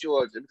Columbus,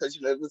 Georgia, because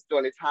it was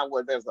during a time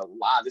where there's a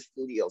lot of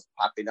studios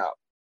popping up.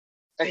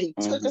 And he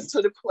took us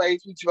to the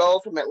place. We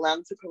drove from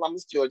Atlanta to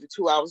Columbus, Georgia,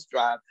 2 hours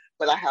drive.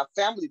 But I have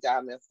family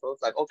down there, so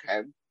it's like,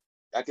 okay,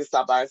 I can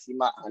stop by and see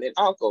my aunt and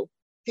uncle.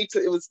 It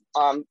was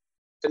an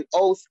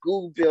old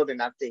school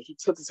building, I think. He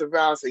took us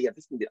around, said, yeah,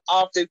 this is gonna be the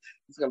office,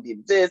 it's gonna be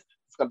this,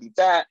 it's gonna be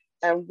that.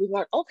 And we're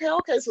like, okay.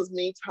 So it's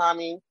me,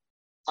 Tommy,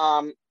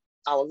 our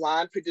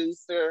line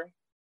producer,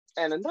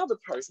 and another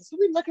person. So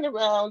we're looking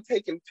around,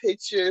 taking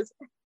pictures.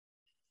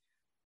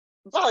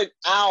 About an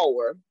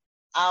hour,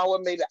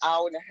 maybe an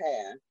hour and a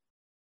half.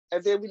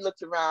 And then we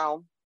looked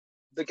around,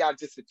 the guy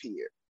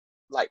disappeared.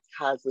 Like,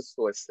 how's the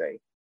source say?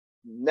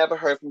 Never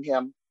heard from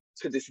him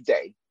to this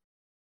day.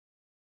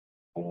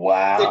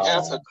 Wow. Didn't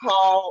answer a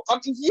call.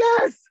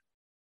 Yes.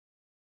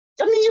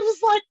 It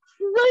was like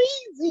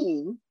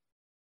crazy.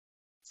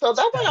 So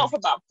that went on for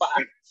about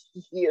 5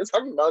 years.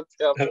 I'm not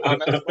telling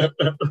honestly.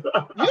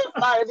 You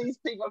fire these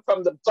people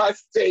from the bus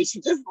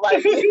station, just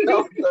like,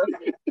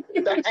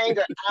 the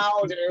hanger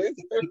outers.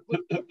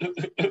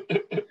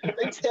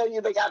 They tell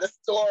you they got a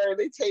store,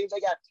 they tell you they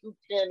got 2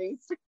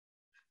 pennies.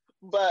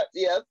 But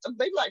yeah,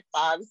 maybe like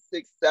 5,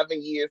 6,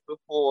 7 years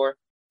before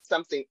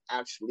something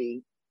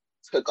actually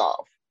took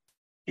off.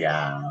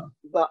 Yeah.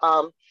 But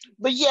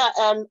yeah,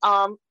 and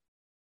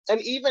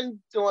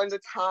even during the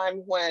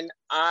time when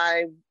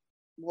I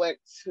went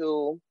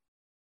to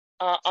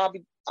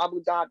Abu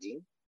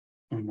Dhabi,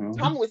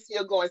 Tom would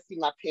still go and see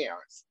my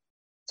parents.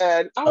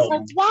 And I was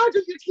like, why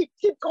do you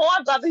keep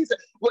going by these?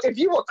 Well, if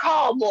you would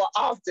call more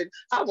often,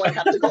 I wouldn't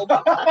have to go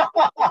by.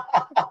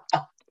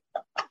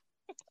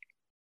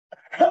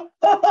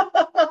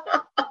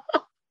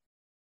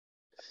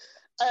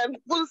 And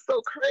what's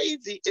so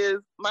crazy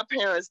is my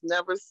parents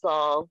never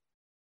saw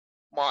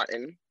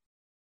Martin.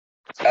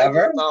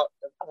 Ever?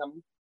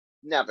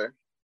 Never.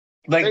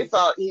 Like, they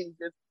thought he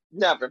just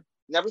never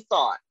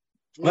saw it.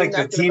 Like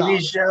the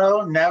TV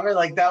show? Never?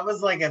 Like that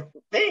was like a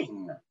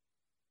thing.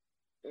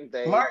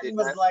 Martin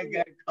was like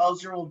a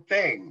cultural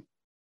thing.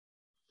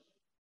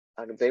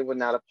 They were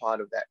not a part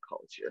of that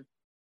culture.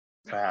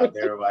 Wow,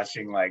 they were on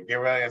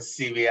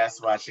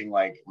CBS watching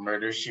like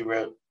Murder, She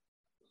Wrote.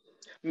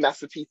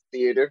 Masterpiece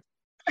Theater.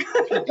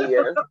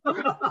 PBS.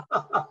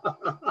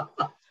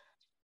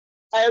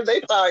 And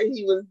they thought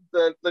he was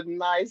the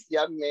nice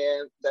young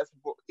man that's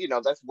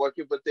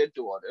working with their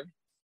daughter.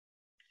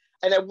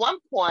 And at one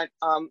point,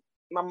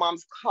 my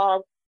mom's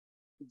car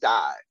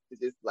died. It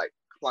just like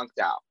clunked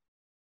out.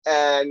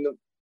 And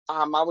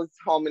I was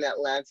home in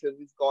Atlanta.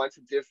 We was going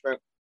to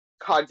different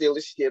car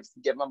dealerships to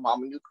get my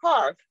mom a new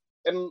car.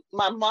 And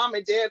my mom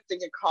and dad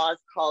thinking cars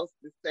cost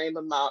the same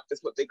amount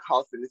as what they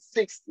cost in the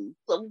 60s.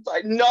 So I was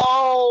like,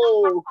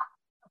 no,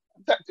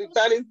 that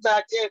is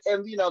not it.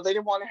 And, they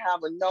didn't want to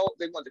have a note.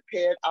 They wanted to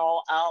pay it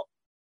all out.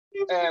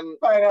 And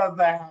find out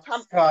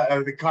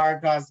the car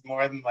costs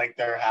more than like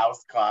their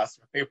house cost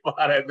when they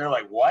bought it. And they're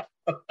like, what?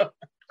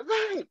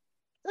 Right.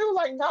 They were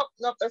like, no,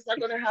 that's not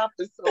going to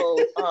happen. So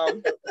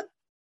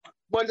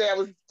one day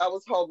I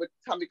was home with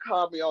Tommy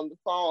called me on the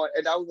phone,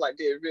 and I was like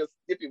being real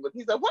snippy with him.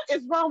 He said, what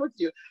is wrong with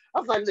you? I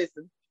was like,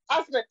 listen,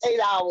 I spent 8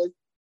 hours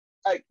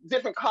at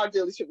different car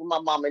dealership with my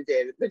mom and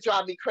dad. They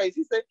drive me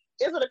crazy. He said,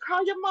 is it a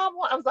car your mom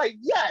wants? I was like,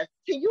 yes.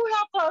 Can you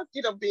help us?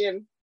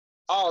 Being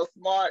all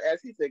smart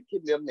as he said,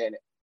 give me a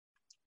minute.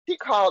 He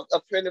called a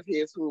friend of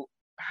his who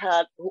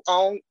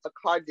owned a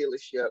car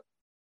dealership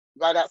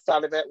right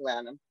outside of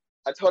Atlanta.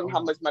 I told him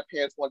how much my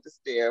parents wanted to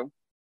spare.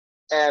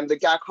 And the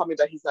guy called me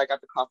back. He said, I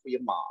got the car for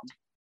your mom.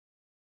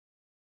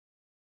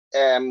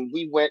 And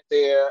we went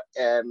there,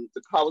 and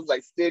the car was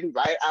like sitting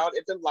right out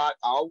at the lot,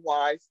 all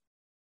white.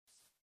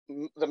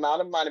 The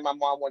amount of money my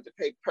mom wanted to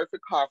pay,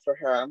 perfect car for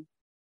her.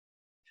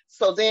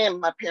 So then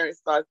my parents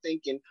started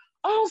thinking,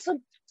 oh, so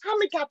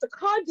Tommy got the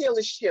car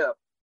dealership.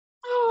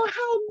 Oh,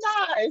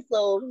 how nice.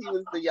 So he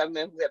was the young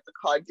man who had the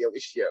car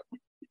dealership.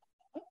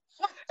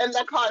 And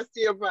that car is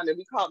still running.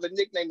 We call the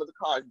nickname of the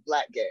car is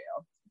Black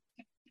Gal.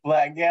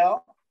 Black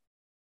Gal?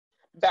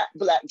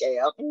 Black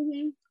Gal.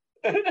 Mm-hmm.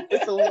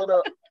 It's a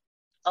little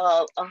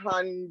Honda,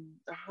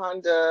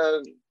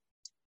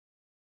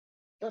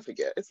 I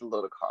forget, it's a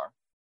little car.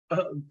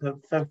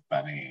 That's so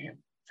funny.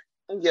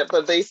 Yeah,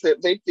 but they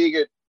said they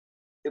figured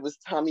it was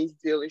Tommy's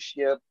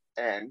dealership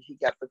and he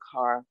got the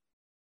car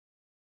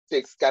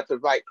fixed, got the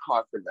right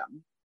car for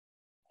them.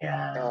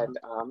 Yeah. And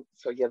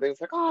so yeah, they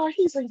was like, oh,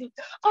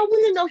 oh,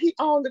 we didn't know he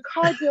owned the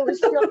car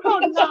dealership. How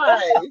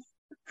nice.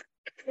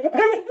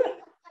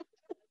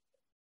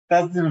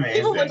 That's Even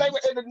when they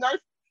amazing. were in the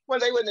when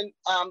they were in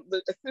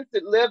the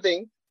assisted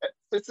living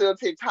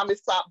facility, Tommy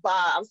stopped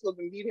by. I was supposed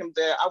to meet him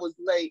there. I was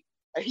late,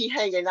 and he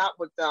hanging out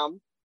with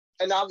them.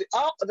 And all the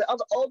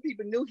other old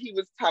people knew he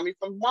was Tommy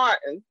from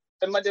Martin.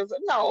 And my dad was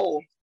like, no,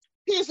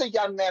 he's a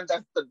young man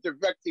that's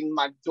directing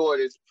my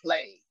daughter's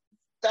play.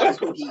 That's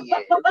who he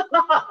is.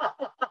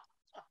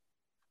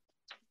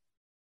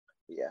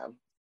 Yeah.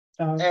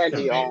 That's And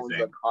he owns a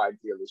amazing. car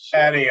dealership.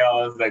 And he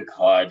owns a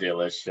car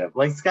dealership,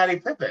 like Scottie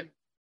Pippen.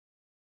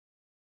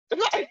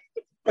 Right.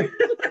 And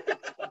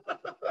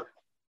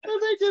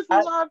they just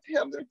I, loved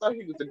him. They thought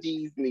he was a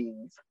bee's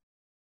knees.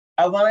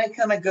 I want to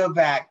kind of go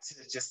back to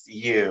just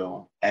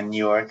you and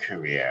your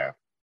career.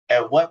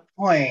 At what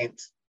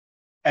point,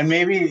 and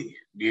maybe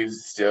you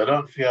still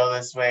don't feel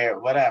this way or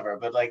whatever,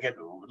 but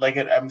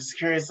I'm just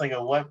curious, like,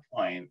 at what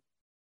point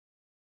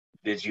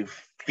did you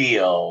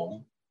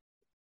feel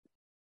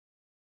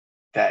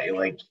that you're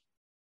like,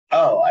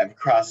 oh, I've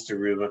crossed a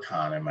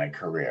Rubicon in my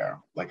career?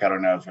 Like, I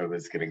don't know if it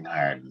was getting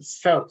hired in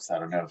soaps. I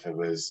don't know if it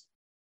was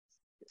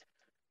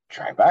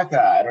Tribeca.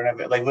 I don't know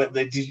if it, like, what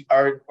did you,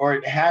 or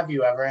have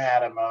you ever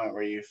had a moment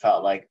where you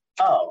felt like,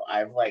 oh,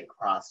 I've like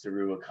crossed a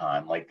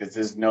Rubicon? Like, this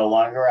is no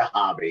longer a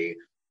hobby.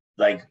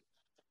 Like,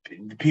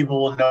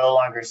 people will no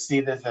longer see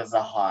this as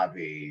a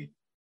hobby.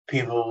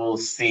 People will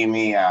see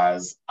me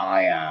as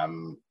I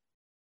am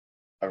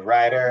a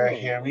writer.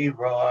 Hear me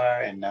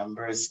roar, and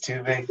numbers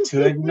too big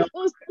to ignore.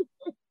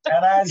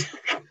 And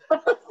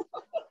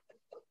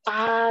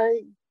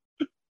I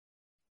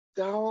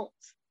don't,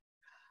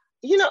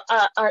 you know,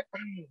 I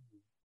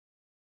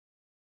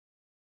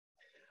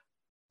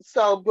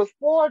so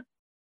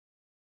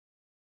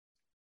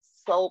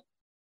soap,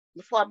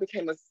 before I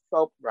became a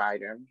soap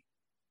writer,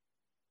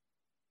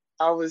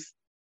 I was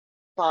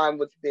fine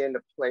with being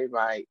a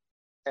playwright.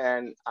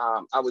 And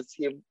I was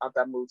here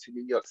after I moved to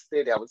New York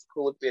City. I was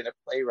cool with being a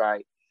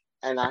playwright.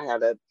 And I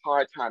had a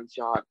part-time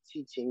job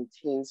teaching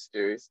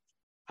teensters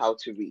how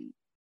to read.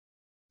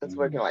 I was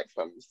working like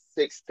from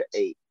 6 to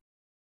 8,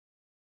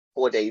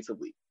 4 days a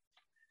week.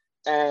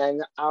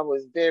 And I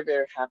was very,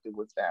 very happy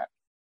with that.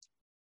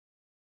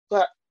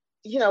 But,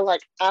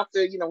 like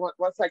after,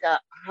 once I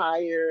got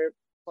hired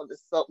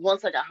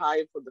once I got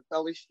hired for the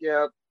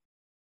fellowship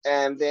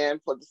and then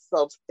for the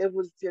soaps, it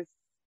was just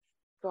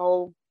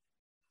so,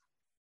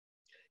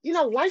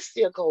 life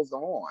still goes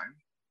on,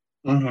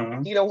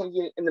 mm-hmm. when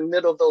you're in the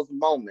middle of those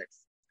moments.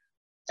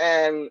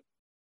 And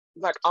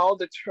like all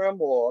the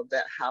turmoil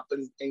that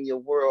happens in your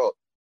world,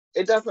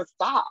 it doesn't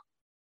stop.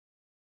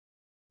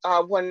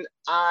 When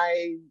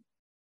I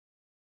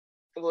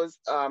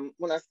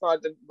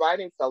started the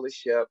writing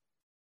fellowship,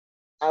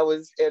 I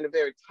was in a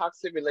very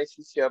toxic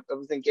relationship. I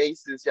was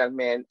engaged to this young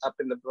man up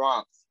in the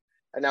Bronx.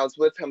 And I was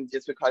with him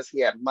just because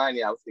he had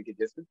money. I was thinking,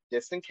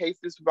 just in case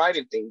this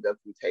writing thing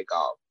doesn't take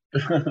off,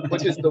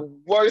 which is the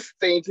worst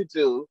thing to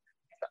do.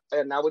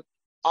 And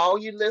all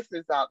you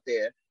listeners out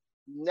there,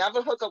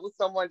 never hook up with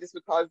someone just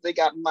because they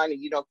got money.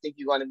 You don't think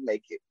you're going to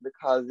make it,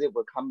 because it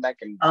will come back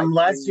and bite you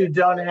Unless in you your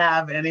don't ass.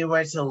 have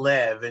anywhere to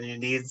live and you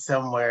need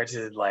somewhere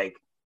to like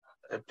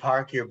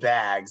park your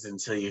bags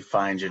until you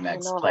find your I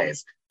next know.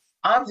 place.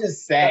 I'm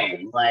just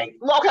saying, like,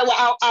 Okay,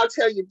 well, I'll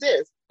tell you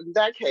this. In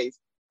that case,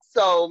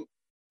 so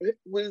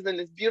we was in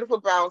this beautiful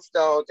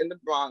brownstone in the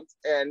Bronx,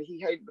 and he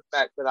hated the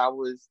fact that I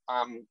was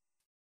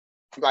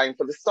writing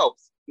for the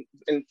soaps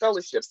in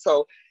fellowship.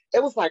 So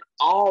it was like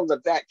all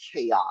of that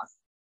chaos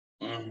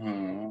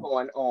mm-hmm.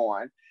 going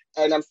on,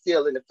 and I'm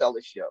still in the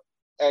fellowship.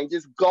 And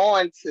just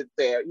going to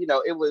there,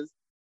 it was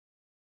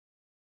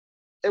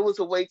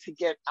a way to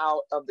get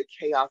out of the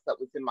chaos that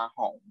was in my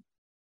home.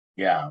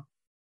 Yeah.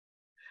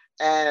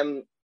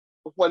 And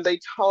when they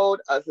told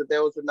us that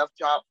there was enough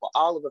job for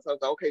all of us, I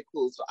was like, okay,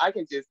 cool. So I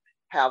can just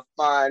have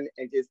fun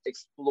and just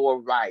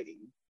explore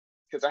writing,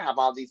 because I have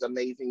all these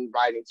amazing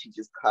writing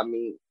teachers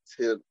coming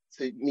to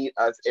meet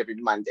us every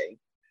Monday,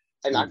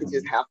 and I could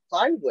just have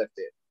fun with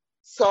it.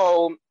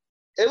 So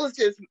it was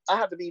just, I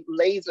had to be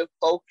laser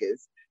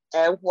focused.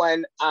 And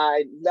when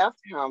I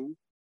left him,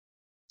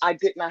 I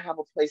did not have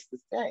a place to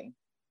stay.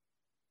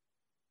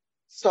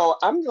 So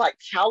I'm like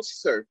couch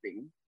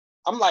surfing.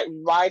 I'm like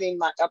writing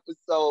my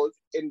episodes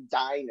in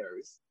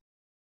diners,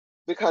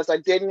 because I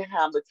didn't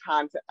have the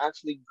time to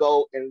actually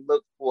go and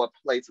look for a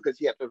place,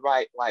 because you have to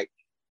write I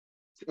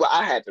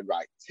had to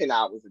write 10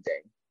 hours a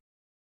day.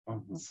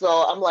 Mm-hmm.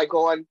 So I'm like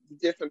going to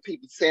different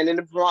people, staying in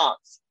the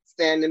Bronx,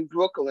 staying in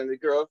Brooklyn, the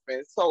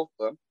girlfriend's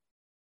sofa.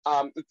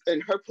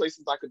 And her place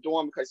was like a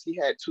dorm, because she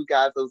had 2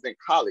 guys that was in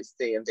college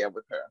staying there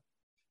with her.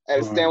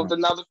 And staying with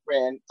another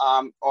friend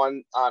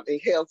in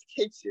Hell's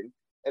Kitchen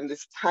in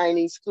this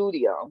tiny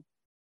studio.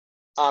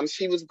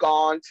 She was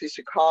gone to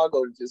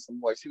Chicago to do some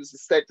work. She was a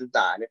set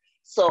designer.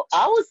 So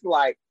I was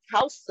like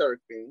house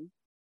surfing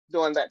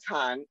during that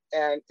time.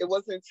 And it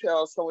wasn't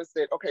until someone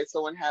said, okay,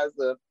 someone has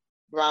a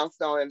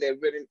brownstone and they're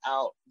renting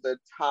out the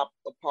top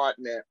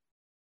apartment.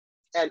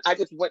 And I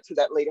just went to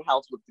that lady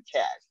house with the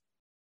cash.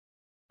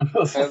 And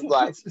it's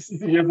like,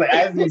 You're like,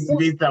 I just need to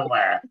be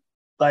somewhere.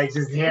 Like,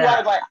 just here.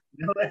 right, like,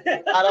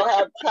 I don't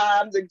have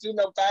time to do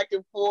no back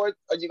and forth.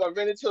 Are you gonna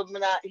rent it to me?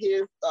 Not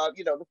here's,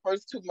 the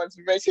first 2 months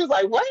of rent. She was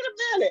like, wait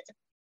a minute.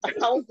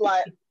 And I was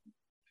like,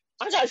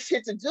 I got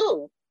shit to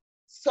do.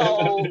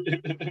 So,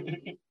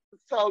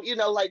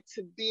 like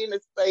to be in a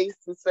space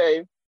to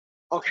say,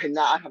 okay,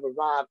 now I have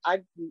arrived.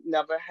 I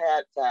never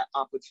had that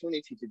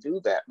opportunity to do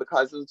that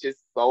because it was just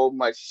so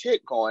much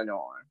shit going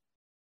on.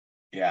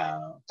 Yeah.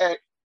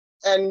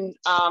 And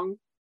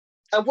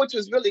which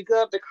was really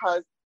good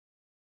because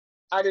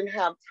I didn't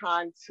have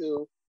time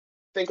to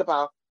think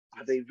about,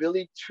 are they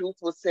really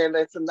truthful saying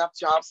there's enough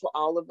jobs for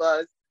all of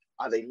us?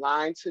 Are they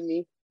lying to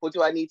me? What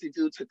do I need to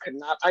do to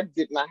connect? I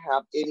did not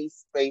have any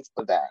space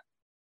for that.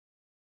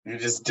 You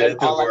just did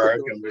the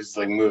work and was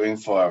like moving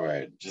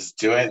forward. Just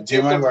do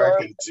my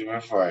work and do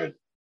it forward.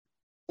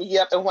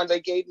 Yep, and when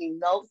they gave me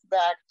notes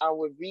back, I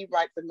would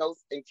rewrite the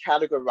notes and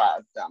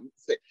categorize them,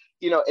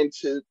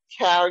 into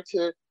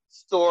character,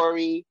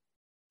 story,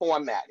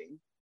 formatting.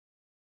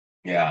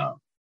 Yeah.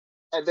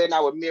 And then I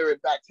would mirror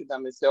it back to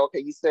them and say, okay,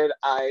 you said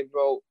I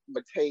wrote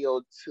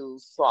Mateo too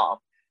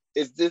soft.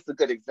 Is this a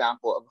good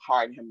example of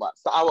harding him up?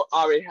 So I would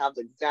already have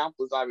the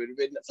examples already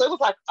written. So it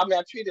was like, I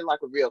treated it like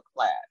a real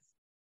class.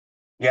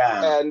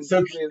 Yeah. And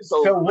so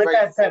with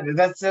that said,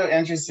 that's so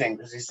interesting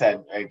because you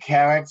said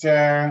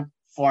character,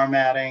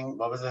 formatting,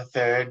 what was the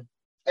third?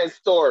 And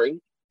story.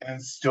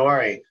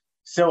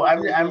 So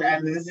I'm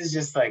this is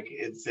just like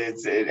it's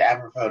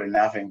apropos to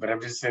nothing, but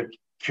I'm just so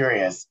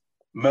curious.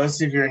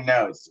 Most of your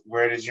notes,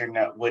 where does your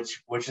note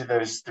which of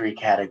those three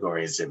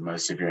categories did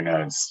most of your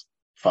notes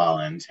fall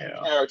into?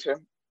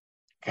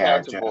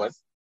 Character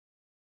voice.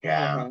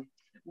 Yeah.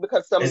 Mm-hmm.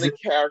 Because some of the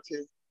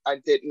characters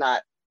had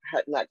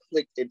not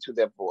clicked into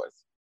their voice.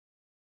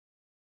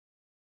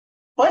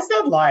 What's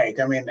that like?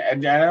 I mean, I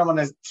don't want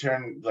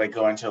to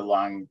go into a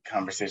long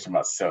conversation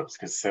about soaps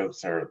because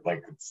soaps are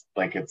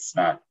it's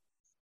not.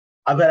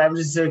 But I'm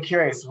just so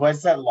curious.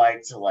 What's that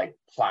like to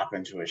plop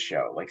into a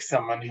show? Like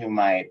someone who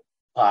might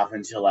plop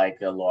into a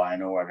Law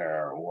and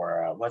Order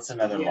or what's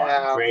another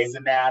one? Grey's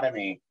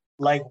Anatomy.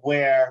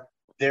 Where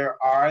there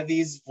are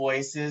these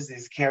voices,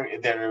 these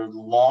characters that are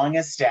long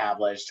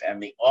established,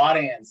 and the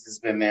audience has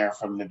been there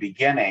from the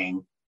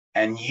beginning,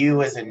 and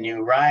you as a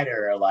new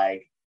writer are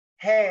like,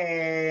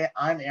 hey,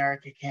 I'm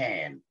Erica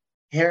Kane.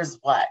 Here's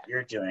what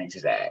you're doing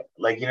today.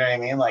 You know what I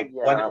mean?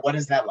 What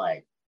is that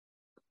like?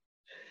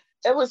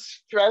 It was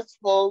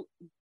stressful,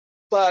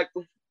 but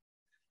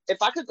if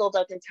I could go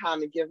back in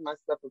time and give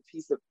myself a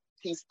piece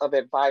of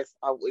advice,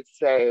 I would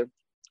say,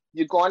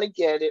 you're going to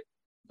get it,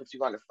 but you're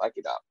going to fuck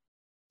it up.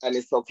 And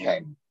it's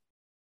okay.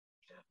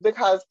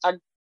 Because I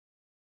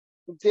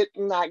did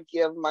not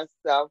give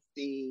myself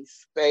the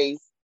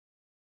space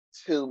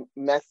to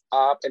mess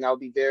up, and I'll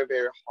be very,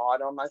 very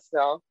hard on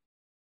myself.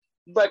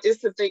 But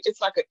it's the thing,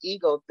 it's like an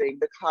ego thing,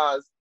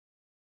 because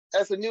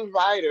as a new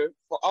writer,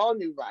 for all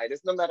new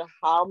writers, no matter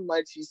how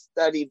much you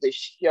study the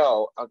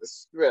show or the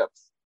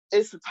scripts,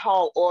 it's a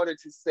tall order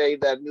to say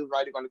that a new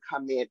writer going to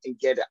come in and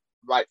get it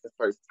right the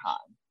first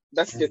time.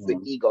 That's just the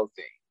ego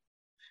thing.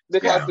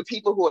 Because the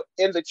people who are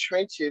in the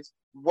trenches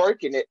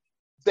working it,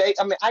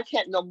 I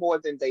can't know more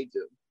than they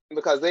do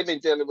because they've been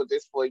dealing with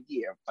this for a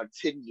year or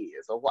 10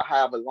 years or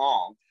however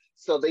long.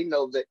 So they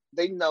know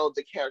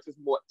the characters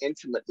more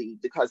intimately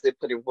because they're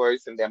putting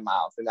words in their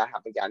mouths, and I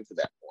haven't gotten to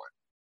that point.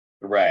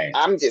 Right.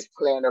 I'm just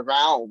playing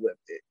around with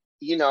it,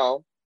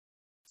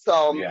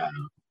 So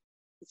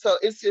so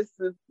it's just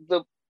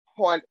the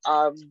point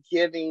of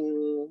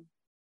giving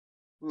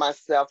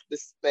myself the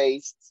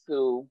space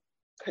to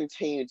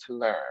continue to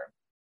learn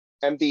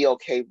and be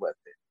okay with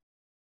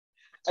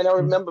it. And I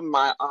remember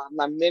my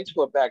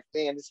mentor back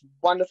then, this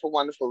wonderful,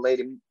 wonderful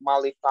lady,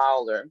 Molly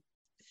Fowler.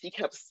 She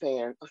kept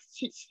saying,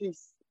 she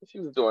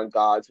was doing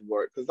God's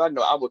work, because I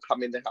know I would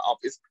come into her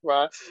office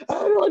crying, I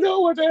don't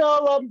know what the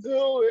hell I'm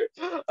doing.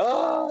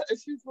 And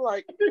she's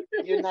like,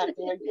 you're not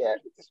there yet,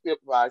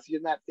 scriptwise, you're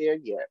not there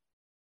yet.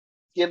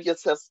 Give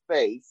yourself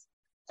space.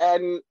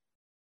 And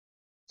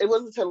it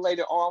wasn't until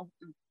later on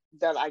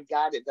that I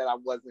got it that I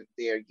wasn't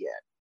there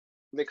yet,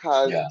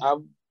 because I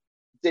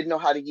didn't know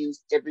how to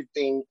use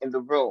everything in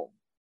the room.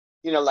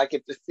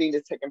 If the scene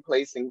is taking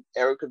place in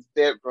Erica's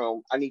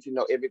bedroom, I need to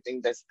know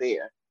everything that's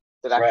there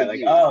that I could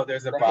use. Oh,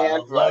 there's a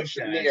bottle of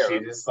lotion, and she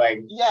just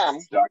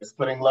starts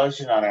putting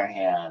lotion on her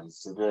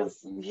hands. And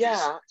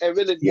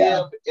really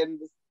live in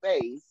the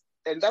space.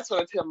 And that's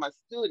what I tell my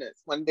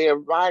students when they're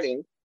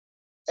writing,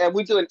 and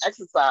we do an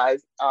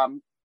exercise.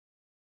 And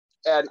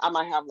I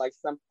might have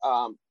some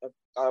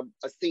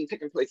a scene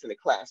taking place in the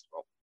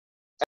classroom.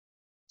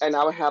 And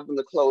I would have them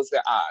to close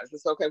their eyes.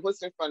 It's okay,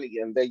 what's in front of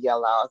you? And they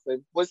yell out. I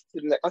said, what's to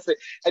the next? I said,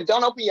 and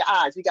don't open your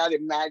eyes. You got to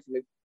imagine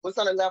it. What's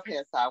on the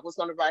left-hand side? What's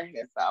on the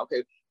right-hand side?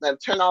 Okay, now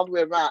turn all the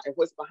way around and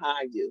what's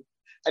behind you?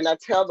 And I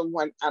tell them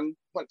when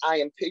I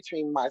am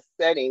picturing my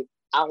setting,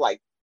 I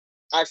like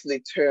actually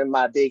turn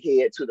my big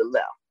head to the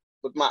left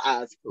with my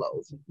eyes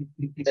closed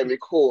and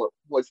record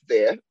what's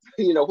there,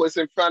 what's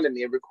in front of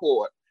me and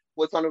record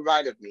what's on the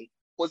right of me.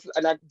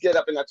 And I get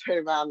up and I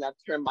turn around and I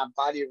turn my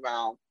body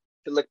around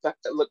to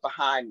look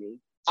behind me.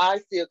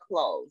 Eyes still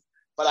closed,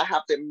 but I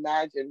have to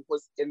imagine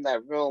what's in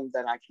that room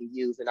that I can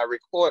use. And I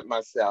record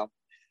myself.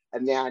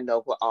 And now I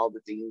know what all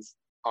the things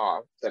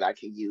are that I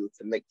can use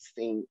to make the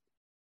scene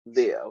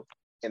live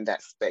in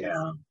that space.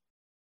 Yeah.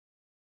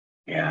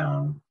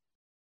 Yeah.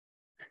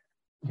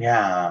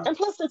 Yeah. And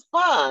plus it's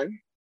fun.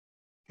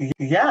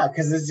 Yeah,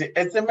 because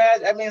it's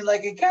I mean,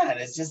 like, again,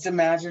 it's just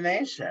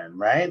imagination,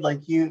 right?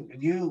 Like you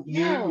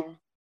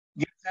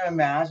get to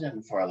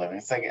imagine for a living.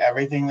 It's like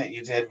everything that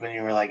you did when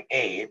you were like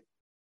 8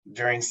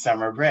 during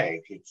summer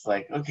break. It's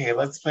like, okay,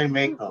 let's play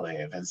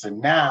make-believe. And so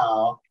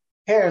now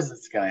here's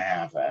what's gonna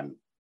happen.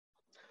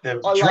 The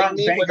or drunk like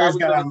me when I banker's was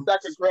in gonna the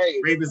second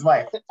grade. rape his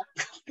wife.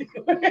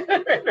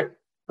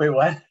 Wait,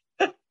 what?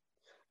 It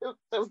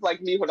was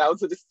like me when I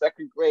was in the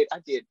second grade. I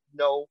did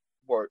no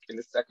work in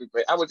the second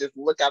grade. I would just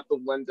look out the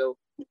window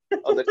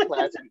of the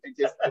classroom and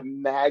just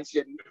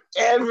imagine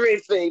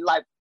everything,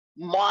 like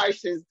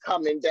Martians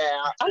coming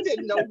down. I did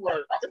no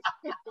work.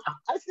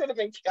 I should have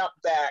been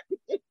kept back.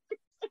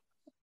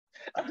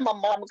 My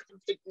mom would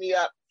come pick me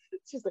up.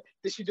 She's like,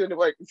 "Did she do the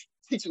work?"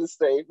 Teacher would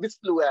say, "Miss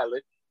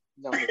Fluellen."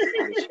 No, Miss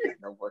Connie, she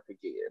did no work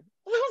again.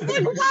 I was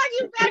like, "Why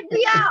you back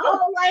me out,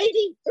 old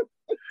lady?"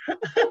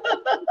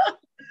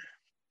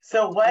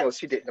 So what? No,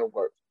 she did no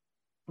work.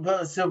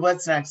 Well, so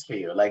what's next for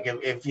you? Like,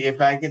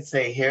 if I could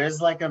say,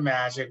 here's like a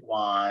magic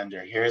wand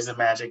or here's a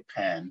magic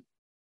pen,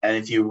 and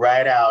if you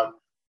write out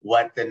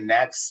what the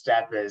next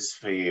step is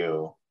for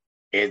you,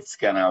 it's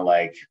gonna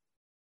like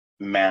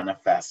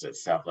manifest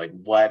itself. Like,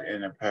 what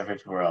in a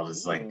perfect world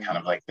is like kind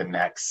of like the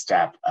next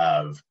step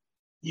of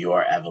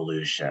your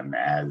evolution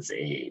as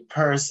a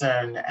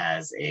person,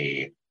 as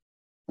a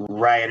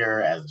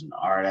writer, as an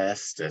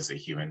artist, as a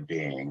human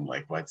being?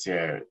 Like, what's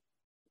your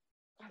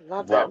I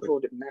love that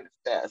word,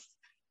 manifest.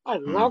 I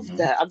love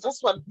that.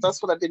 That's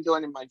what I've been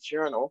doing in my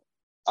journal.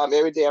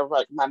 Every day I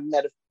write my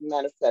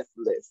manifest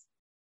list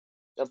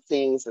of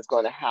things that's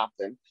going to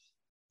happen.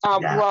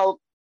 Well,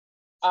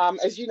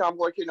 as you know, I'm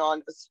working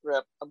on a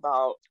script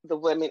about the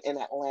women in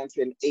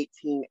Atlanta in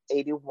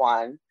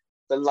 1881,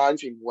 the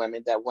laundry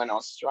women that went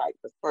on strike,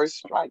 the first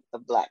strike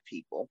of Black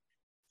people.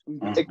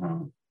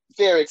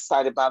 Very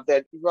excited about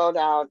that. Wrote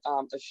out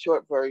a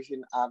short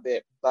version of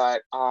it,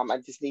 but I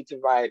just need to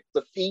write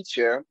the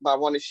feature, but I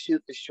want to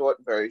shoot the short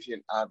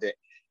version of it.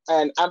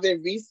 And I've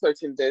been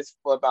researching this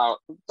for about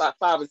 5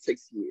 or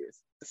 6 years.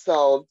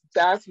 So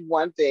that's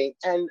one thing.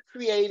 And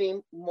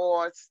creating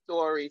more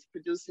stories,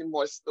 producing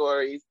more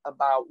stories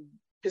about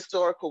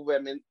historical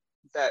women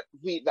that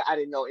I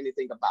didn't know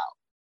anything about.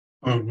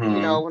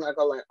 When I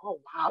go like, oh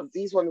wow,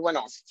 these women went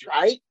on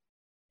strike.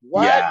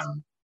 What? Yeah.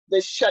 They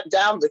shut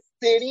down the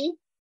city.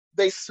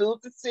 They sued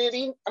the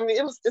city. I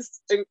mean,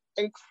 it's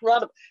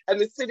incredible.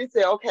 And the city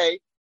said, okay,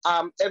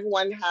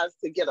 everyone has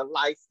to get a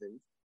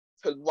license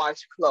to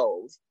wash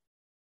clothes.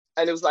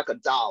 And it was like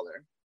 $1.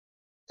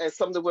 And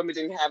some of the women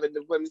didn't have it.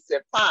 The women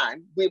said,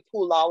 fine, we'll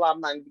pool all our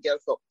money together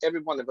so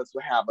every one of us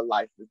will have a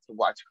license to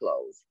wash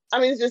clothes. I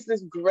mean, it's just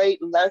this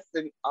great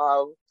lesson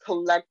of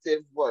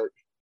collective work.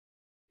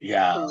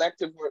 Yeah.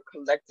 Collective work,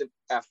 collective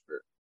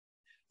effort.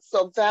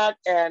 So that,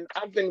 and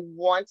I've been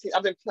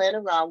playing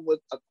around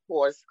with a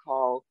course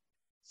called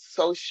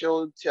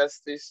Social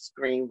Justice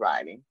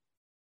Screenwriting.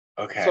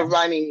 Okay. So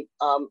writing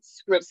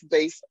scripts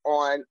based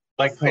on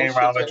like playing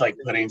around with like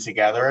putting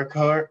together a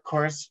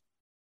course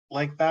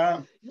like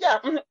that. Yeah.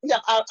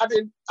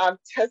 I've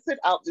tested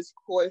out this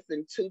course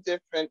in 2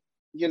 different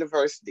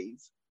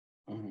universities,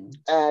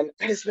 and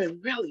it's been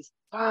really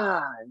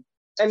fun.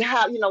 And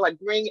how like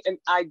bring an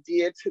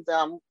idea to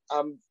them.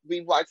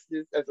 We watched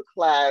this as a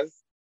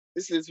class.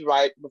 This is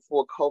right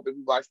before COVID.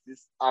 We watched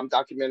this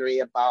documentary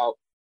about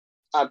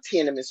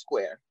Tiananmen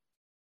Square,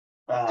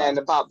 and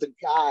about the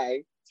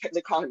guy,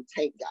 they call him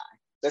Tank Guy,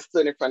 that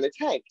stood in front of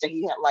the tank, and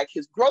he had like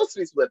his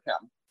groceries with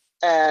him,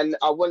 and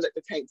wouldn't let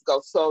the tanks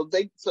go. So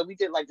we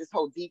did like this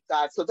whole deep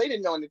dive. So they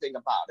didn't know anything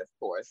about it, of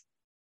course.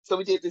 So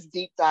we did this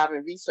deep dive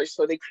and research.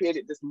 So they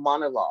created this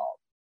monologue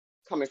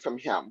coming from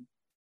him.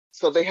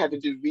 So they had to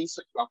do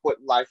research about what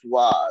life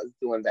was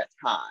during that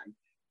time,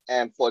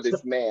 and for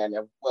this man,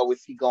 and where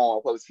was he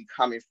going, where was he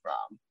coming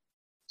from,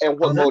 and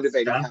what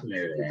motivated him to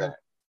do that.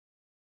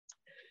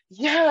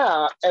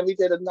 Yeah, and we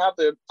did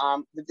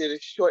we did a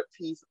short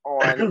piece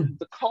on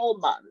the coal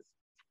miners,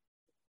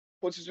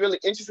 which is really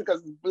interesting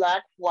because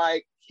Black,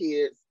 white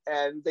kids,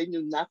 and they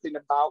knew nothing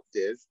about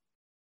this.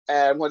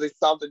 And when they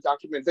saw the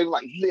document, they were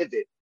like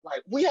livid.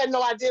 Like, we had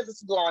no idea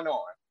this was going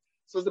on.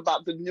 So it's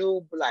about the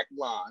new Black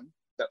line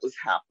that was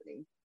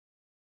happening.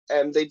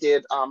 And they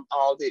did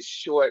all these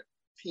short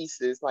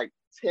pieces, like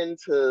 10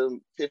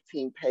 to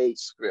 15 page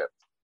script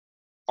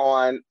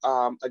on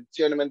a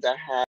gentleman that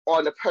had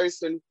on a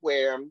person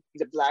where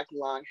the Black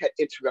line had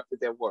interrupted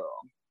their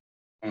world.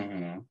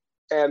 Mm-hmm.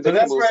 And But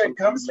that's where some it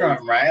comes amazing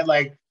from, right?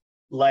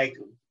 Like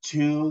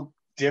two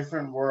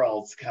different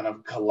worlds kind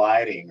of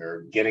colliding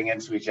or getting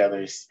into each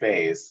other's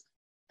space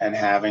and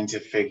having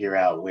to figure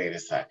out, wait a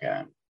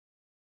second,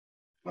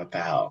 what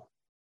the hell?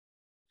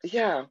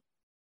 Yeah.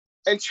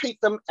 And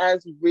treat them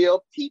as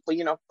real people,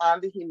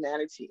 find the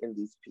humanity in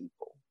these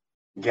people.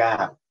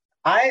 Yeah.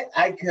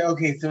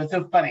 Okay, so it's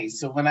so funny.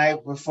 So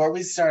before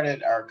we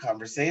started our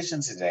conversation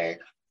today,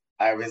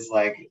 I was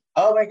like,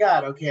 oh my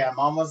God, okay, I'm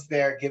almost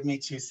there. Give me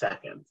 2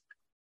 seconds.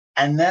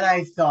 And then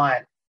I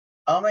thought,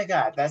 oh my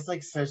God, that's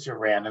like such a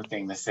random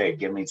thing to say,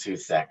 give me 2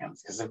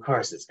 seconds, because of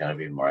course it's going to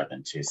be more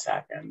than 2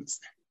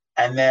 seconds.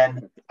 And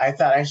then I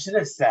thought I should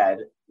have said,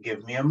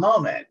 give me a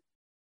moment.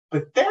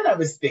 But then I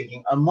was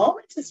thinking, a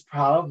moment is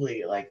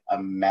probably like a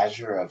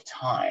measure of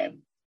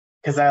time.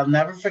 Because I'll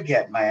never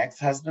forget, my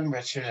ex-husband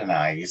Richard and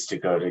I used to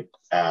go to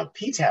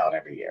P-Town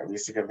every year. We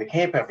used to go to the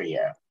Cape every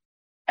year.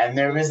 And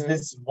there was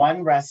this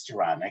one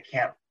restaurant, I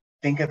can't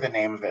think of the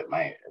name of it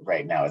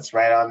right now. It's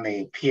right on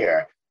the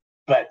pier.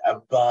 But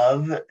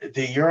above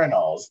the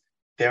urinals,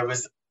 there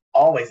was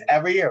always,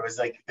 every year, it was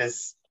like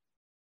this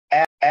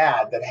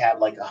ad that had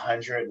like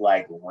 100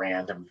 like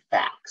random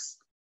facts.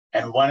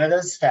 And one of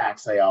those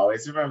facts I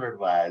always remembered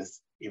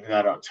was, even though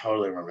I don't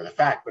totally remember the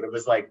fact, but it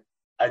was like,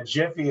 a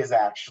jiffy is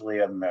actually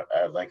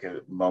like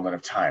a moment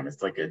of time.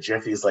 It's like a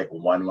jiffy is like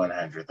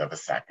 1/100th of a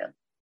second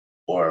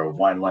or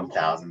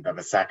 1/1000th of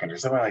a second or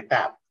something like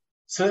that.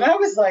 So then I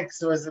was like,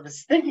 so as I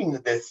was thinking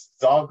that this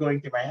is all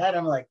going through my head,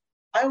 I'm like,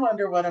 I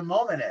wonder what a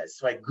moment is.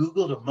 So I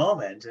Googled a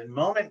moment, and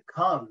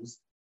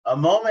a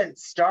moment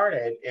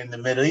started in the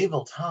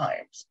medieval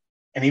times.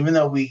 And even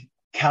though we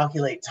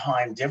calculate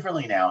time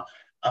differently now,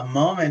 a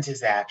moment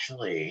is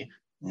actually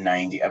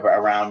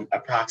around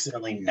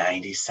approximately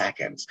 90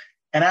 seconds.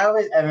 And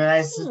then I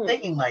was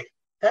thinking, like,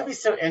 that'd be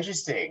so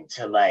interesting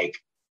to like,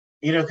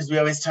 because we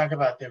always talk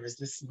about there was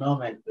this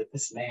moment with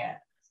this man.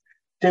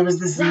 There was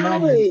this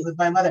moment with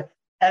my mother.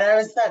 And I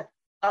was thought,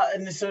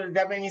 and so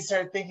that made me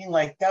start thinking,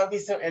 like, that would be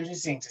so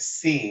interesting to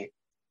see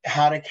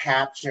how to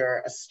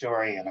capture a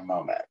story in a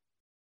moment.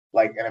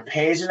 Like in a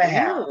page and a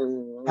half,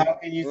 how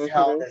can you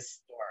tell this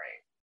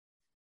story?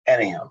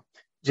 Anyhow,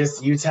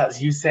 just you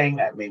saying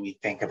that made me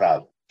think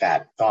about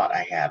that thought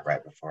I had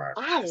right before our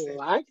conversation.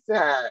 I like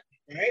that.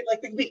 Right? Like,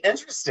 it'd be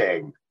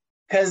interesting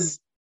because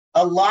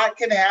a lot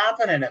can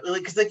happen in it.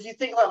 Because like you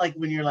think about like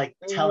when you're like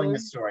telling a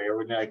story or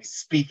when you're like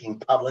speaking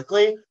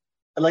publicly,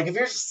 like if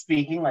you're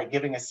speaking, like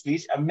giving a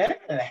speech, a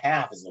minute and a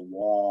half is a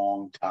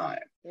long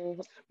time.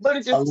 But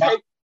it just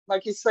takes,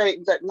 like you say,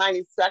 that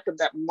 90 seconds,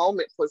 that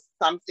moment for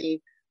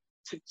something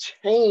to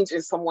change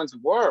in someone's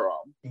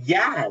world.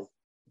 Yes.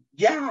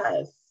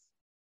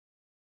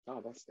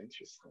 Oh, that's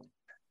interesting.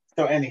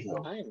 So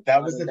anywho,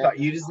 that was the thought.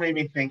 You just made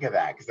me think of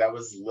that because that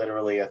was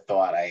literally a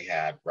thought I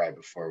had right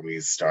before we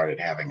started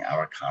having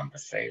our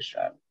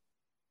conversation.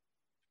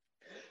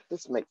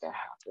 Let's make that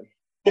happen.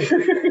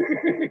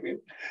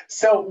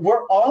 So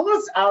we're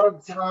almost out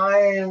of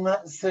time,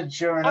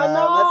 Sojourna. I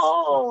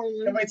know.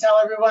 Can we tell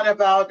everyone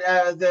about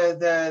the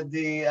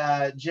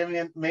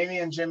Mamie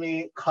and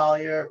Jimmy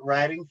Collier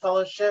Writing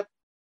Fellowship?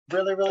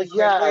 Really quickly,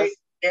 yes.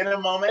 In a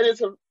moment. It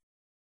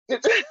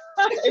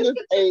is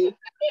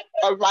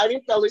a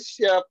writing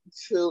fellowship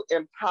to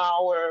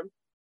empower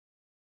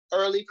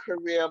early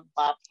career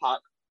BIPOC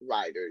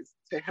writers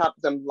to help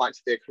them launch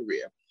their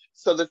career.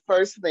 So the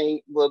first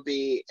thing will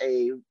be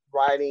a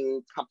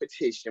playwriting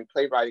competition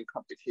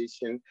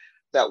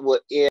that will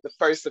end the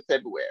 1st of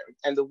February.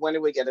 And the winner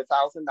will get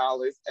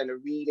 $1,000 and a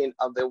reading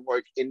of their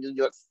work in New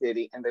York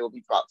City, and they will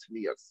be brought to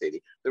New York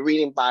City. The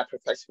reading by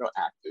professional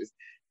actors.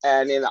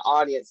 And in the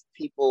audience,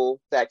 people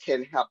that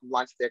can help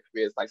launch their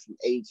careers, like some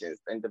agents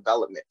and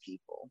development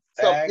people.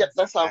 So yeah,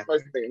 that's our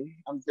first thing.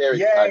 I'm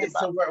very excited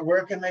about. So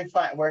where can they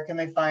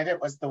find it?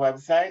 What's the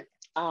website?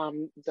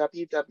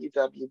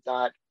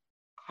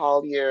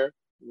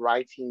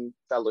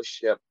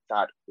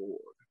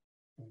 www.collierwritingfellowship.org.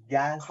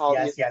 Yes.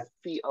 Collier,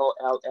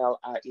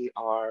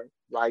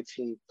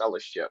 Writing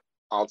Fellowship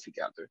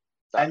altogether.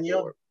 And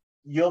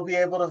you'll be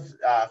able to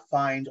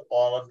find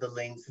all of the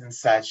links and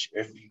such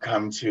if you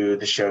come to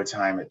the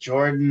Showtime with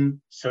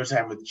Jordan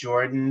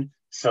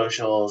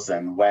socials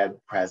and web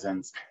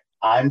presence.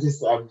 I'm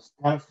kind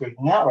of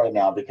freaking out right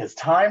now because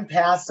time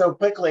passed so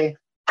quickly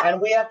and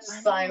we have to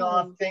sign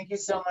off. Thank you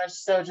so much,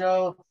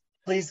 Sojo.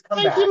 Please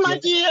come back. Thank you, my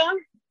dear.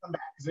 Come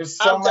back. There's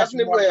so much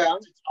more to talk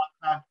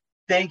about.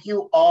 Thank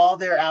you all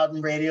there out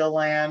in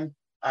Radioland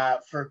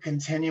for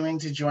continuing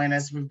to join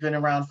us. We've been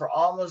around for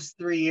almost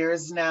 3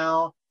 years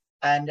now.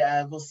 And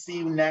we'll see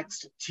you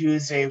next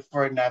Tuesday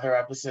for another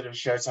episode of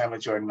Showtime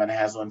with Jordan Van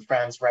Hassel and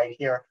Friends right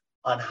here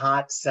on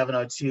Hot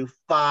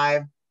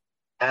 702.5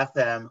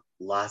 FM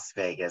Las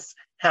Vegas.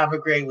 Have a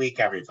great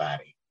week,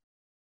 everybody.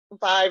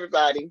 Bye,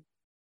 everybody.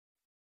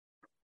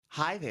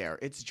 Hi there,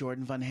 it's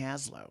Jordan Van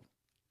Haslo.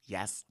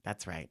 Yes,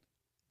 that's right,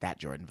 that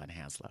Jordan Van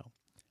Haslo.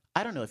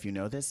 I don't know if you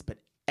know this, but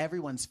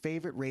Everyone's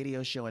favorite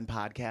radio show and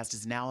podcast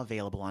is now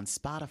available on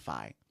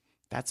Spotify.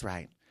 That's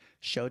right.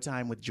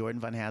 Showtime with Jordan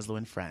Von Haslo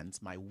and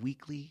Friends, my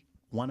weekly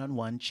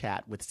one-on-one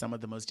chat with some of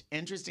the most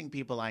interesting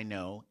people I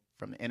know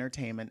from the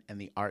entertainment and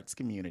the arts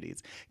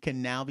communities,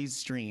 can now be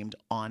streamed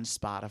on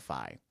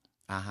Spotify.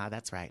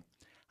 That's right.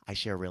 I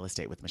share real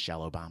estate with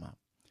Michelle Obama.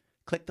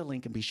 Click the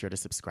link and be sure to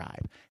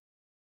subscribe.